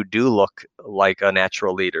people who do look like a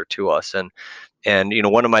natural leader to us? And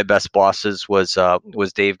one of my best bosses was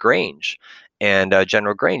Dave Grange, and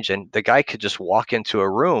General Grange, and the guy could just walk into a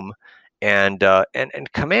room and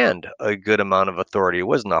command a good amount of authority. It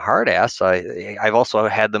wasn't a hard ass. I've also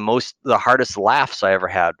had the hardest laughs I ever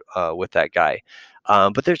had with that guy.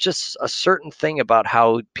 But there's just a certain thing about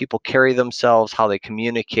how people carry themselves, how they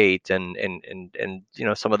communicate, and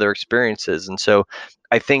some of their experiences. And so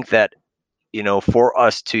I think that for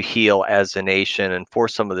us to heal as a nation, and for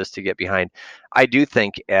some of this to get behind, I do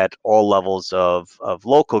think at all levels of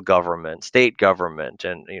local government, state government,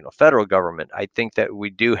 and federal government, I think that we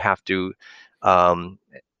do have to um,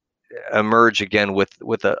 emerge again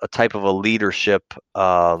with a type of a leadership,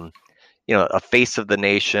 a face of the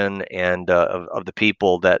nation, and of the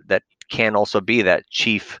people that can also be that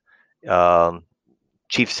um,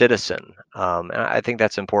 chief citizen. And I think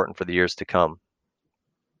that's important for the years to come.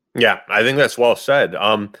 Yeah, I think that's well said.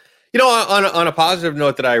 On a positive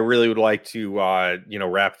note that I really would like to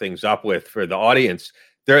wrap things up with for the audience.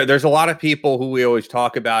 There's a lot of people who we always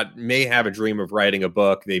talk about may have a dream of writing a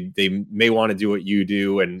book. They may want to do what you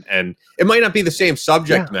do, and it might not be the same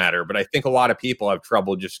subject matter, but I think a lot of people have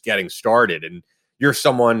trouble just getting started. And you're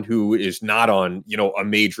someone who is not on a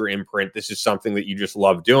major imprint. This is something that you just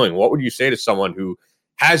love doing. What would you say to someone who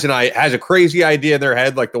has a crazy idea in their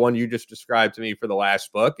head, like the one you just described to me for the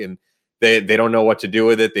last book, and they don't know what to do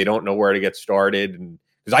with it, they don't know where to get started? And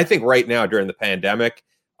because I think right now during the pandemic,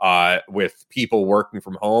 with people working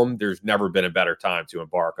from home, there's never been a better time to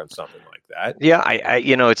embark on something like that. Yeah, I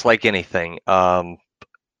it's like anything. I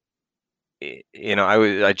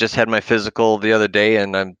just had my physical the other day,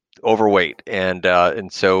 and I'm overweight, and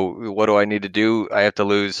so what do I need to do? I have to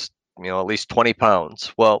lose at least 20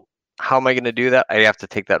 pounds. Well, how am I going to do that? I have to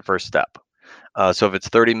take that first step. So if it's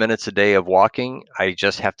 30 minutes a day of walking, I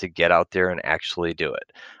just have to get out there and actually do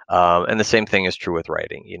it. And the same thing is true with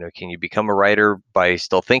writing. Can you become a writer by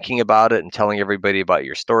still thinking about it and telling everybody about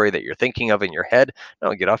your story that you're thinking of in your head?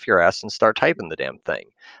 No, get off your ass and start typing the damn thing.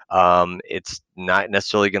 It's not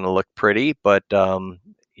necessarily going to look pretty, but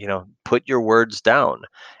put your words down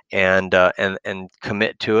and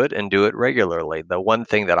commit to it and do it regularly. The one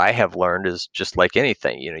thing that I have learned is, just like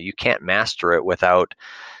anything, you can't master it without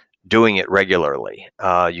doing it regularly.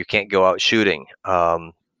 You can't go out shooting,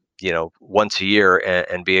 once a year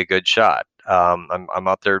and be a good shot. I'm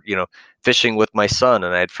out there, fishing with my son,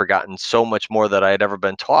 and I had forgotten so much more that I had ever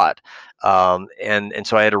been taught. And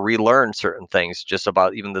so I had to relearn certain things just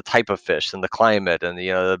about even the type of fish and the climate and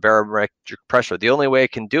the barometric pressure. The only way I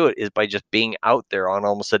can do it is by just being out there on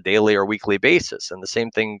almost a daily or weekly basis. And the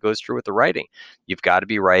same thing goes true with the writing. You've got to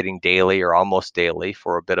be writing daily or almost daily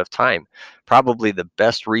for a bit of time. Probably the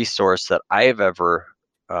best resource that I've ever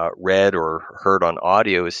read or heard on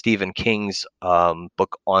audio is Stephen King's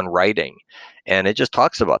book on writing. And it just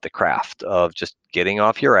talks about the craft of just getting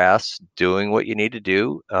off your ass, doing what you need to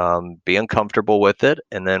do, be uncomfortable with it.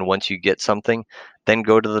 And then once you get something, then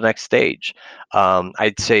go to the next stage.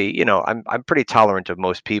 I'd say, I'm pretty tolerant of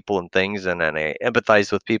most people and things, and I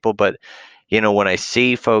empathize with people. But, when I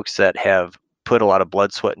see folks that have put a lot of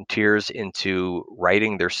blood, sweat, and tears into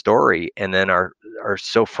writing their story, and then are are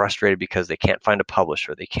so frustrated because they can't find a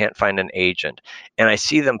publisher, they can't find an agent, and I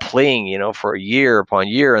see them playing, for a year upon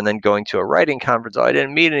year, and then going to a writing conference. Oh, I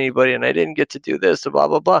didn't meet anybody, and I didn't get to do this, and blah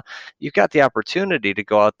blah blah. You've got the opportunity to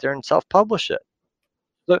go out there and self-publish it.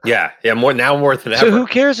 Yeah, more than So ever. who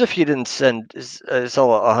cares if you didn't sell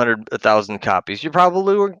 100,000 copies? You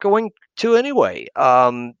probably were going to anyway.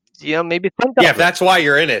 Maybe 10,000. Yeah, if that's why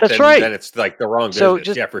you're in it, That's then, right. then it's like the wrong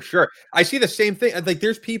business. Yeah, for sure. I see the same thing. Like,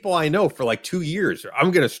 there's people I know for like 2 years.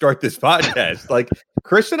 I'm going to start this podcast. Like,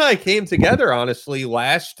 Chris and I came together, honestly,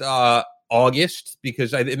 last August,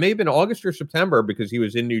 because it may have been August or September, because he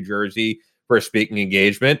was in New Jersey for a speaking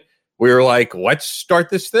engagement. We were like, let's start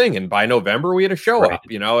this thing. And by November, we had a show up.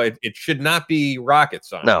 It should not be rocket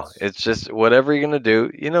science. No, it's just whatever you're going to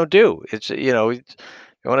do, do. It's, you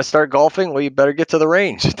want to start golfing? Well, you better get to the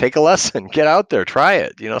range, take a lesson, get out there, try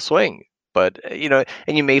it, swing. But,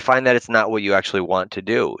 and you may find that it's not what you actually want to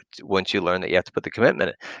do once you learn that you have to put the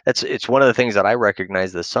commitment in. It's one of the things that I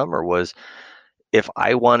recognized this summer was, if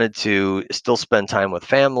I wanted to still spend time with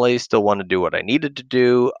family, still want to do what I needed to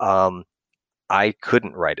do, I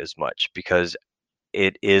couldn't write as much because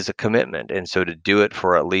it is a commitment. And so to do it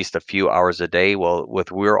for at least a few hours a day, well,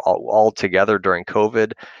 we're all together during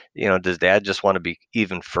COVID, does Dad just want to be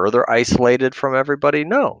even further isolated from everybody?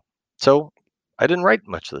 No. So I didn't write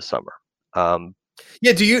much this summer.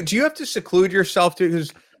 Yeah. Do you have to seclude yourself too?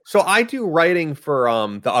 Because so I do writing for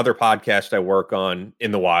the other podcast I work on,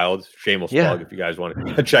 In the Wild. Shameless plug if you guys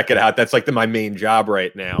want to check it out. That's like my main job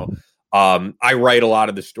right now. I write a lot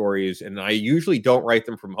of the stories, and I usually don't write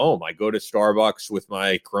them from home. I go to Starbucks with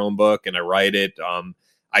my Chromebook and I write it.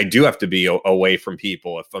 I do have to be away from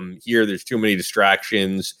people. If I'm here, there's too many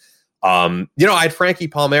distractions. I had Frankie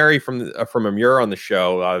Palmieri from Amur on the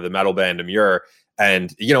show, the metal band Amur,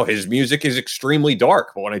 and his music is extremely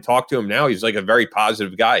dark. But when I talk to him now, he's like a very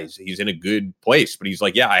positive guy. He's in a good place, but he's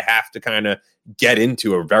like, yeah, I have to kind of get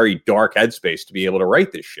into a very dark headspace to be able to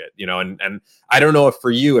write this shit, and I don't know if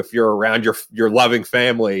for you, if you're around your loving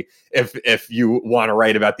family, if you want to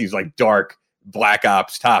write about these like dark black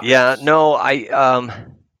ops topics. Yeah, no, I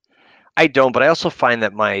don't, but I also find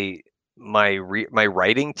that my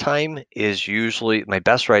writing time is usually, my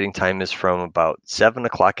best writing time is from about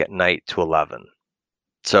 7:00 at night to 11.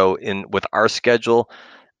 So with our schedule,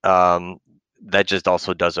 that just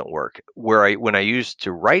also doesn't work. When I used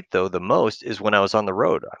to write though the most is when I was on the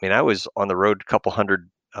road. I mean, I was on the road a couple hundred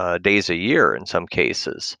days a year in some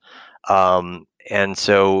cases. And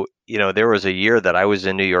so, there was a year that I was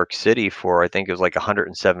in New York City for, I think it was like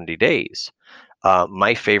 170 days.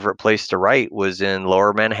 My favorite place to write was in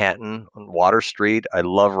Lower Manhattan on Water Street. I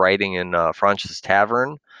love writing in Francis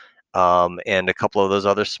Tavern, and a couple of those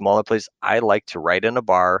other smaller places. I like to write in a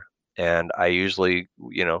bar. And I usually,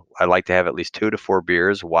 I like to have at least 2 to 4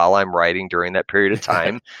 beers while I'm writing during that period of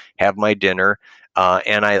time, have my dinner.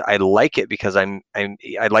 And I like it because I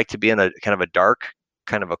like to be in a kind of a dark,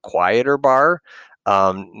 kind of a quieter bar,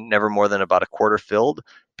 never more than about a quarter filled,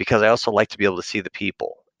 because I also like to be able to see the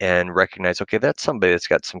people and recognize, okay, that's somebody that's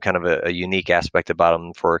got some kind of a unique aspect about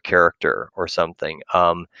them for a character or something.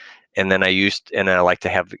 And then I like to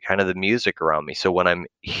have kind of the music around me. So when I'm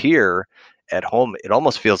here at home, it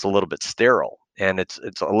almost feels a little bit sterile, and it's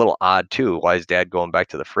a little odd too. Why is Dad going back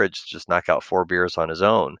to the fridge to just knock out 4 beers on his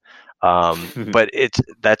own? But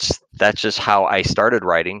that's just how I started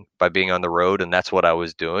writing, by being on the road, and that's what I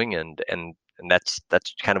was doing, and that's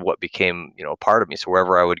kind of what became a part of me. So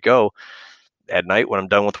wherever I would go at night when I'm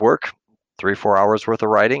done with work, 3-4 hours worth of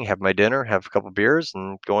writing, have my dinner, have a couple beers,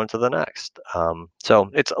 and go into the next. So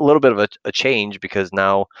it's a little bit of a change, because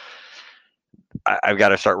now I've got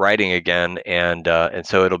to start writing again, and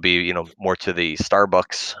so it'll be more to the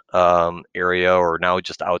Starbucks area, or now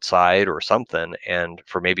just outside or something, and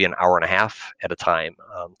for maybe an hour and a half at a time.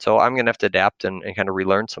 So I'm gonna have to adapt and kind of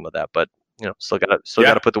relearn some of that, but still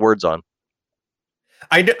gotta put the words on.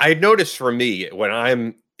 I noticed for me, when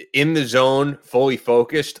I'm in the zone, fully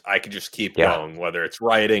focused, I could just keep going, whether it's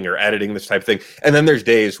writing or editing, this type of thing. And then there's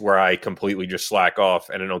days where I completely just slack off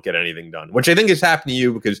and I don't get anything done, which I think has happened to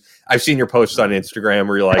you, because I've seen your posts on Instagram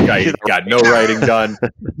where you're like, I got no writing done.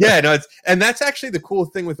 Yeah, no, and that's actually the cool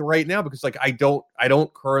thing with right now, because like I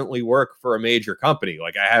don't currently work for a major company.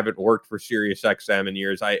 Like, I haven't worked for SiriusXM in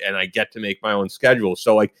years. I get to make my own schedule.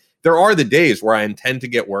 So like, there are the days where I intend to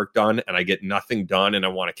get work done and I get nothing done and I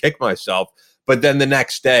want to kick myself. But then the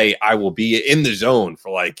next day I will be in the zone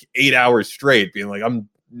for like 8 hours straight, being like, I'm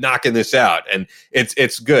knocking this out. And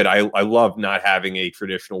it's good. I love not having a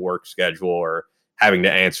traditional work schedule or having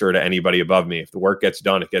to answer to anybody above me. If the work gets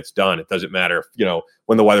done, it gets done. It doesn't matter if,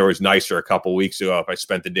 when the weather was nicer a couple of weeks ago, if I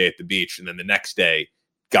spent the day at the beach and then the next day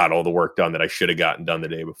got all the work done that I should have gotten done the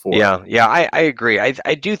day before. Yeah, I agree.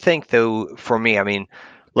 I do think though, for me, I mean,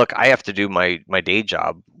 look, I have to do my day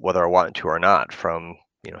job whether I want to or not, from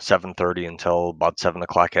 7:30 until about 7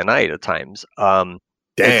 o'clock at night at times.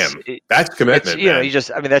 Damn, that's commitment,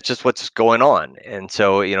 man. That's just what's going on. And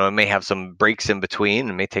so, I may have some breaks in between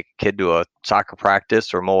and may take a kid to a soccer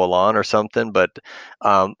practice or mow a lawn or something, but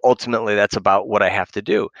ultimately that's about what I have to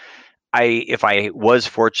do. If I was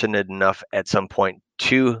fortunate enough at some point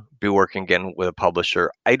to be working again with a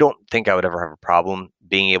publisher, I don't think I would ever have a problem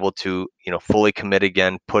being able to, fully commit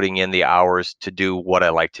again, putting in the hours to do what I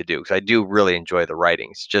like to do. Because I do really enjoy the writing.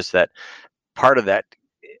 It's just that part of that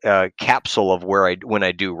capsule of when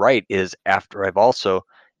I do write is after I've also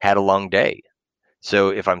had a long day. So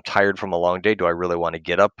if I'm tired from a long day, do I really want to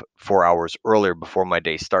get up 4 hours earlier before my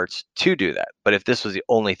day starts to do that? But if this was the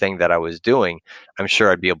only thing that I was doing, I'm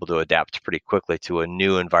sure I'd be able to adapt pretty quickly to a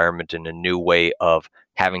new environment and a new way of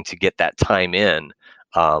having to get that time in,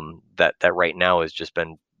 that right now has just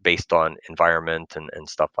been based on environment and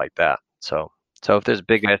stuff like that. So if there's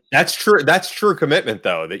big... That's true. That's true commitment,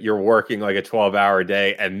 though, that you're working like a 12-hour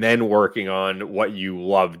day and then working on what you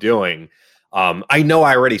love doing. I know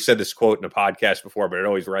I already said this quote in a podcast before, but it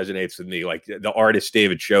always resonates with me. Like, the artist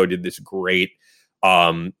David Cho did this great,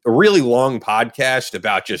 a really long podcast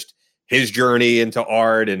about just his journey into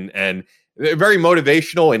art, and very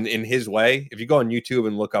motivational in his way. If you go on YouTube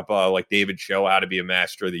and look up like David Cho, How to Be a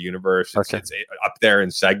Master of the Universe, it's up there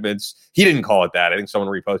in segments. He didn't call it that. I think someone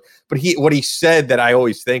reposted. But what he said that I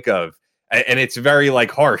always think of, and it's very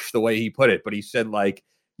like harsh the way he put it, but he said, like,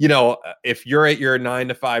 if you're at your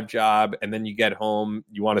 9-to-5 job and then you get home,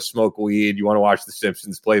 you want to smoke weed, you want to watch The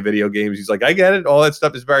Simpsons, play video games. He's like, I get it. All that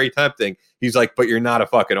stuff is very tempting. He's like, but you're not a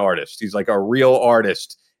fucking artist. He's like, a real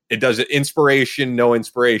artist, it does it. Inspiration, no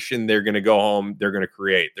inspiration. They're going to go home. They're going to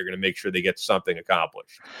create. They're going to make sure they get something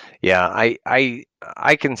accomplished. Yeah, I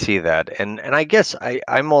can see that. And I guess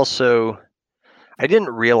I'm also... I didn't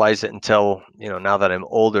realize it until, now that I'm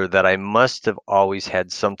older, that I must have always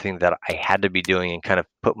had something that I had to be doing and kind of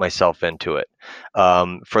put myself into it.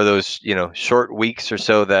 For those, short weeks or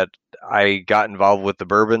so that I got involved with the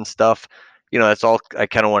bourbon stuff, that's all I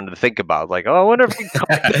kind of wanted to think about. Like, oh, I wonder if we can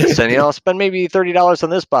come this, and I'll spend maybe $30 on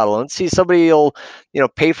this bottle, and see somebody will,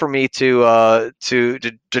 pay for me to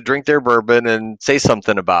drink their bourbon and say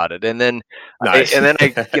something about it. And then, nice.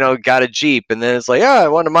 I got a Jeep, and then it's like, I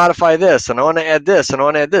want to modify this, and I want to add this, and I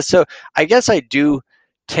want to add this. So I guess I do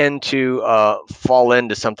tend to fall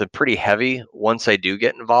into something pretty heavy once I do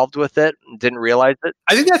get involved with it. Didn't realize it.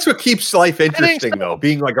 I think that's what keeps life interesting, though,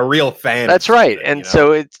 being like a real fan. That's right. And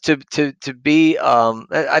so it's to be,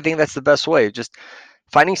 I think that's the best way, just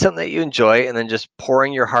finding something that you enjoy and then just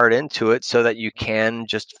pouring your heart into it so that you can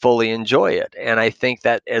just fully enjoy it. And I think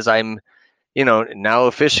that as I'm, now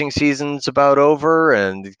fishing season's about over,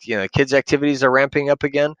 and, kids' activities are ramping up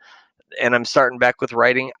again, and I'm starting back with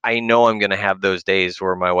writing, I know I'm going to have those days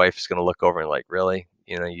where my wife is going to look over and like, really,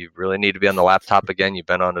 you really need to be on the laptop again. You've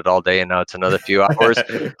been on it all day, and now it's another few hours.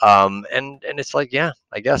 And it's like, yeah,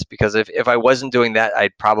 I guess, because if I wasn't doing that,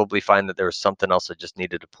 I'd probably find that there was something else I just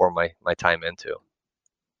needed to pour my time into.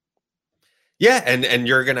 Yeah. And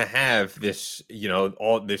you're going to have this,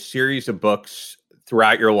 all this series of books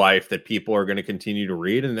throughout your life that people are going to continue to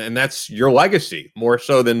read. And that's your legacy, more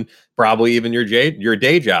so than probably even your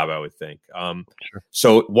day job, I would think. Sure.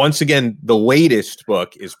 So once again, the latest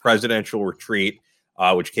book is Presidential Retreat,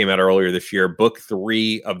 which came out earlier this year, book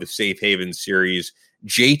 3 of the Safe Haven series,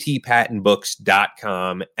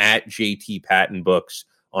 jtpattenbooks.com, at jtpattenbooks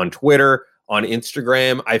on Twitter, on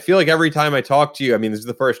Instagram. I feel like every time I talk to you, I mean, this is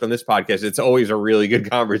the first on this podcast, it's always a really good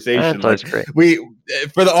conversation. That's great.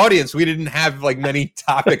 For the audience, we didn't have like many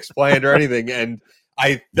topics planned or anything, and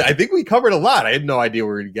I think we covered a lot. I had no idea we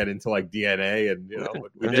were going to get into like DNA, and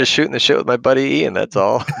I'm just shooting the shit with my buddy Ian. That's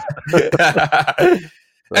all.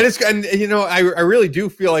 And I really do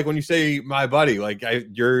feel like when you say my buddy, like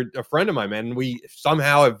you're a friend of mine, man. We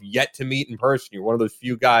somehow have yet to meet in person. You're one of those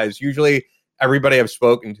few guys. Usually everybody I've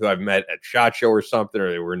spoken to, I've met at SHOT Show or something,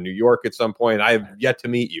 or they were in New York at some point. I have yet to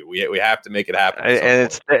meet you. We have to make it happen. And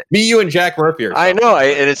it's meet you and Jack Murphy. I know,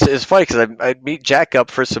 and it's funny because I'd meet Jack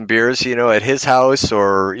up for some beers, at his house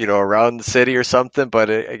or around the city or something.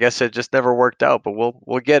 But I guess it just never worked out. But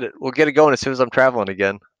we'll get it going as soon as I'm traveling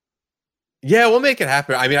again. Yeah, we'll make it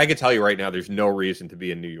happen. I mean, I can tell you right now, there's no reason to be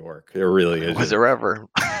in New York. There really isn't. Was there ever?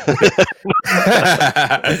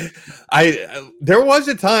 There was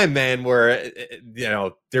a time, man, where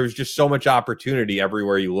there was just so much opportunity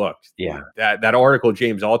everywhere you looked. Yeah. That article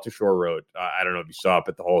James Altushore wrote, I don't know if you saw it,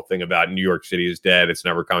 but the whole thing about New York City is dead, it's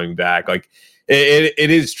never coming back. Like it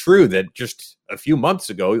is true that just a few months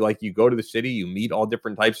ago, like you go to the city, you meet all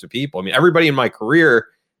different types of people. I mean, everybody in my career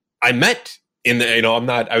I met in the,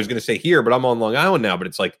 I was going to say here, but I'm on Long Island now, but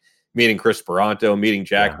it's like meeting Chris Peranto, meeting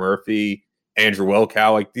Jack Murphy, Andrew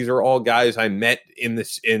Wilkow. Like these are all guys I met in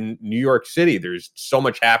New York City. There's so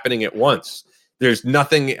much happening at once. There's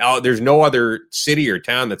nothing out. There's no other city or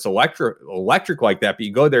town that's electric like that. But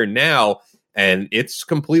you go there now and it's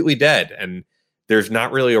completely dead. And there's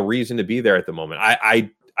not really a reason to be there at the moment.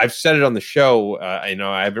 I've said it on the show.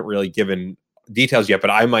 I haven't really given details yet,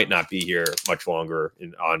 but I might not be here much longer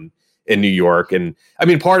in New York. And I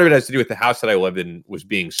mean, part of it has to do with the house that I lived in was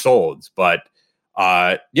being sold, but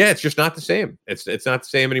it's just not the same. It's not the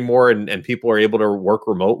same anymore. And people are able to work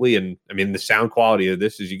remotely. And I mean, the sound quality of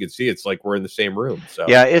this, as you can see, it's like we're in the same room. So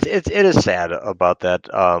yeah, it is sad about that.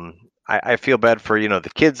 I feel bad for,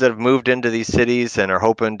 the kids that have moved into these cities and are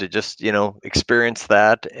hoping to just, experience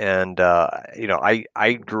that. And,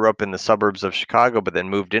 I grew up in the suburbs of Chicago, but then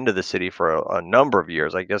moved into the city for a number of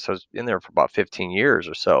years. I guess I was in there for about 15 years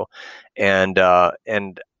or so. And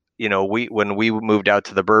when we moved out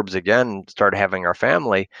to the burbs again and started having our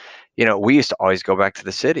family, we used to always go back to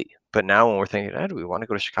the city. But now when we're thinking, do we want to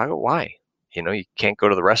go to Chicago? Why? You can't go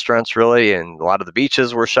to the restaurants really. And a lot of the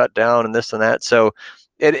beaches were shut down and this and that. So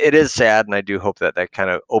it is sad. And I do hope that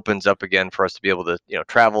kind of opens up again for us to be able to,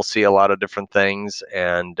 travel, see a lot of different things.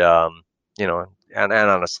 And, and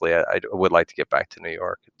honestly, I would like to get back to New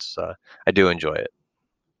York. It's I do enjoy it.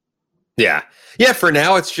 Yeah. For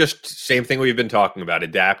now, it's just same thing we've been talking about,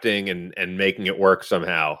 adapting and making it work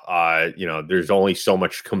somehow. There's only so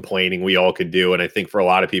much complaining we all could do. And I think for a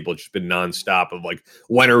lot of people, it's just been nonstop of like,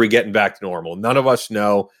 when are we getting back to normal? None of us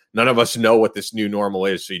know what this new normal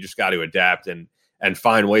is. So you just got to adapt and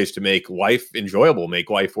find ways to make life enjoyable,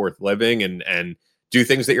 make life worth living and do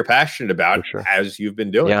things that you're passionate about as you've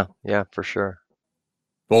been doing. Yeah, for sure.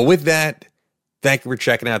 Well, with that, thank you for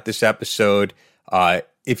checking out this episode.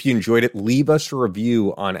 If you enjoyed it, leave us a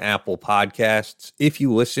review on Apple Podcasts. If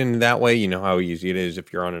you listen that way, you know how easy it is.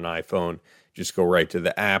 If you're on an iPhone, just go right to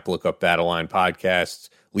the app, look up Battle Line Podcasts,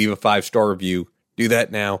 leave a 5-star review. Do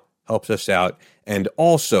that now. Helps us out. And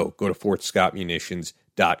also go to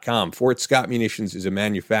FortScottMunitions.com. Fort Scott Munitions is a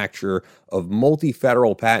manufacturer of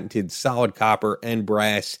multi-federal patented solid copper and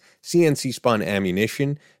brass CNC spun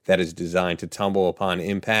ammunition that is designed to tumble upon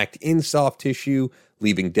impact in soft tissue,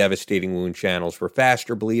 leaving devastating wound channels for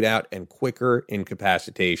faster bleed out and quicker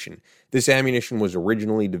incapacitation. This ammunition was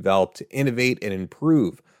originally developed to innovate and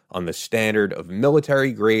improve on the standard of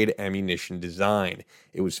military-grade ammunition design.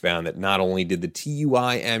 It was found that not only did the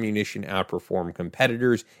TUI ammunition outperform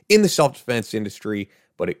competitors in the self-defense industry,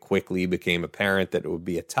 but it quickly became apparent that it would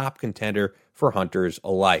be a top contender for hunters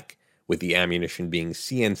alike. With the ammunition being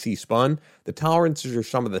CNC spun, the tolerances are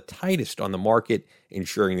some of the tightest on the market,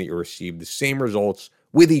 ensuring that you receive the same results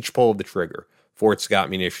with each pull of the trigger. Fort Scott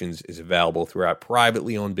Munitions is available throughout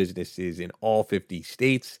privately owned businesses in all 50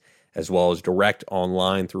 states, as well as direct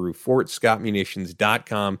online through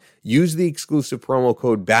FortScottMunitions.com. Use the exclusive promo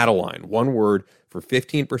code BattleLine, one word, for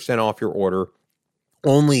 15% off your order.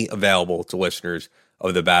 Only available to listeners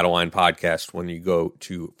of the Battle Line podcast when you go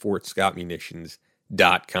to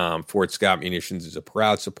FortScottMunitions.com. Fort Scott Munitions is a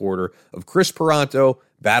proud supporter of Chris Peranto,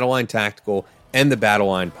 Battle Line Tactical, and the Battle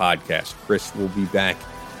Line podcast. Chris will be back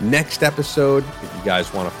next episode. If you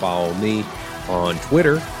guys want to follow me on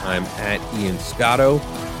Twitter, I'm at Ian Scotto,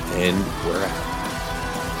 and we're out.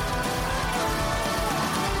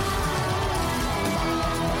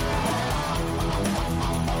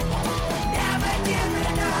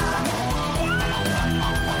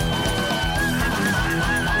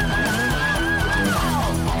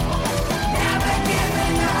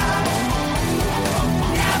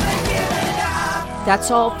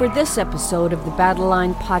 That's all for this episode of the Battle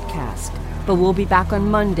Line Podcast, but we'll be back on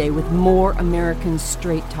Monday with more American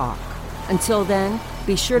Straight Talk. Until then,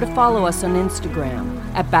 be sure to follow us on Instagram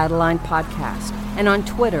at Battle Line Podcast and on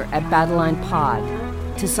Twitter at Battle Line Pod.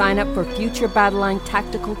 To sign up for future Battle Line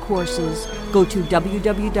tactical courses, go to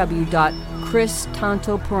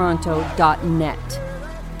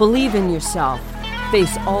www.christantoperanto.net. Believe in yourself,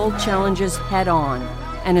 face all challenges head on,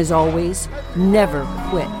 and as always, never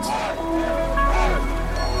quit.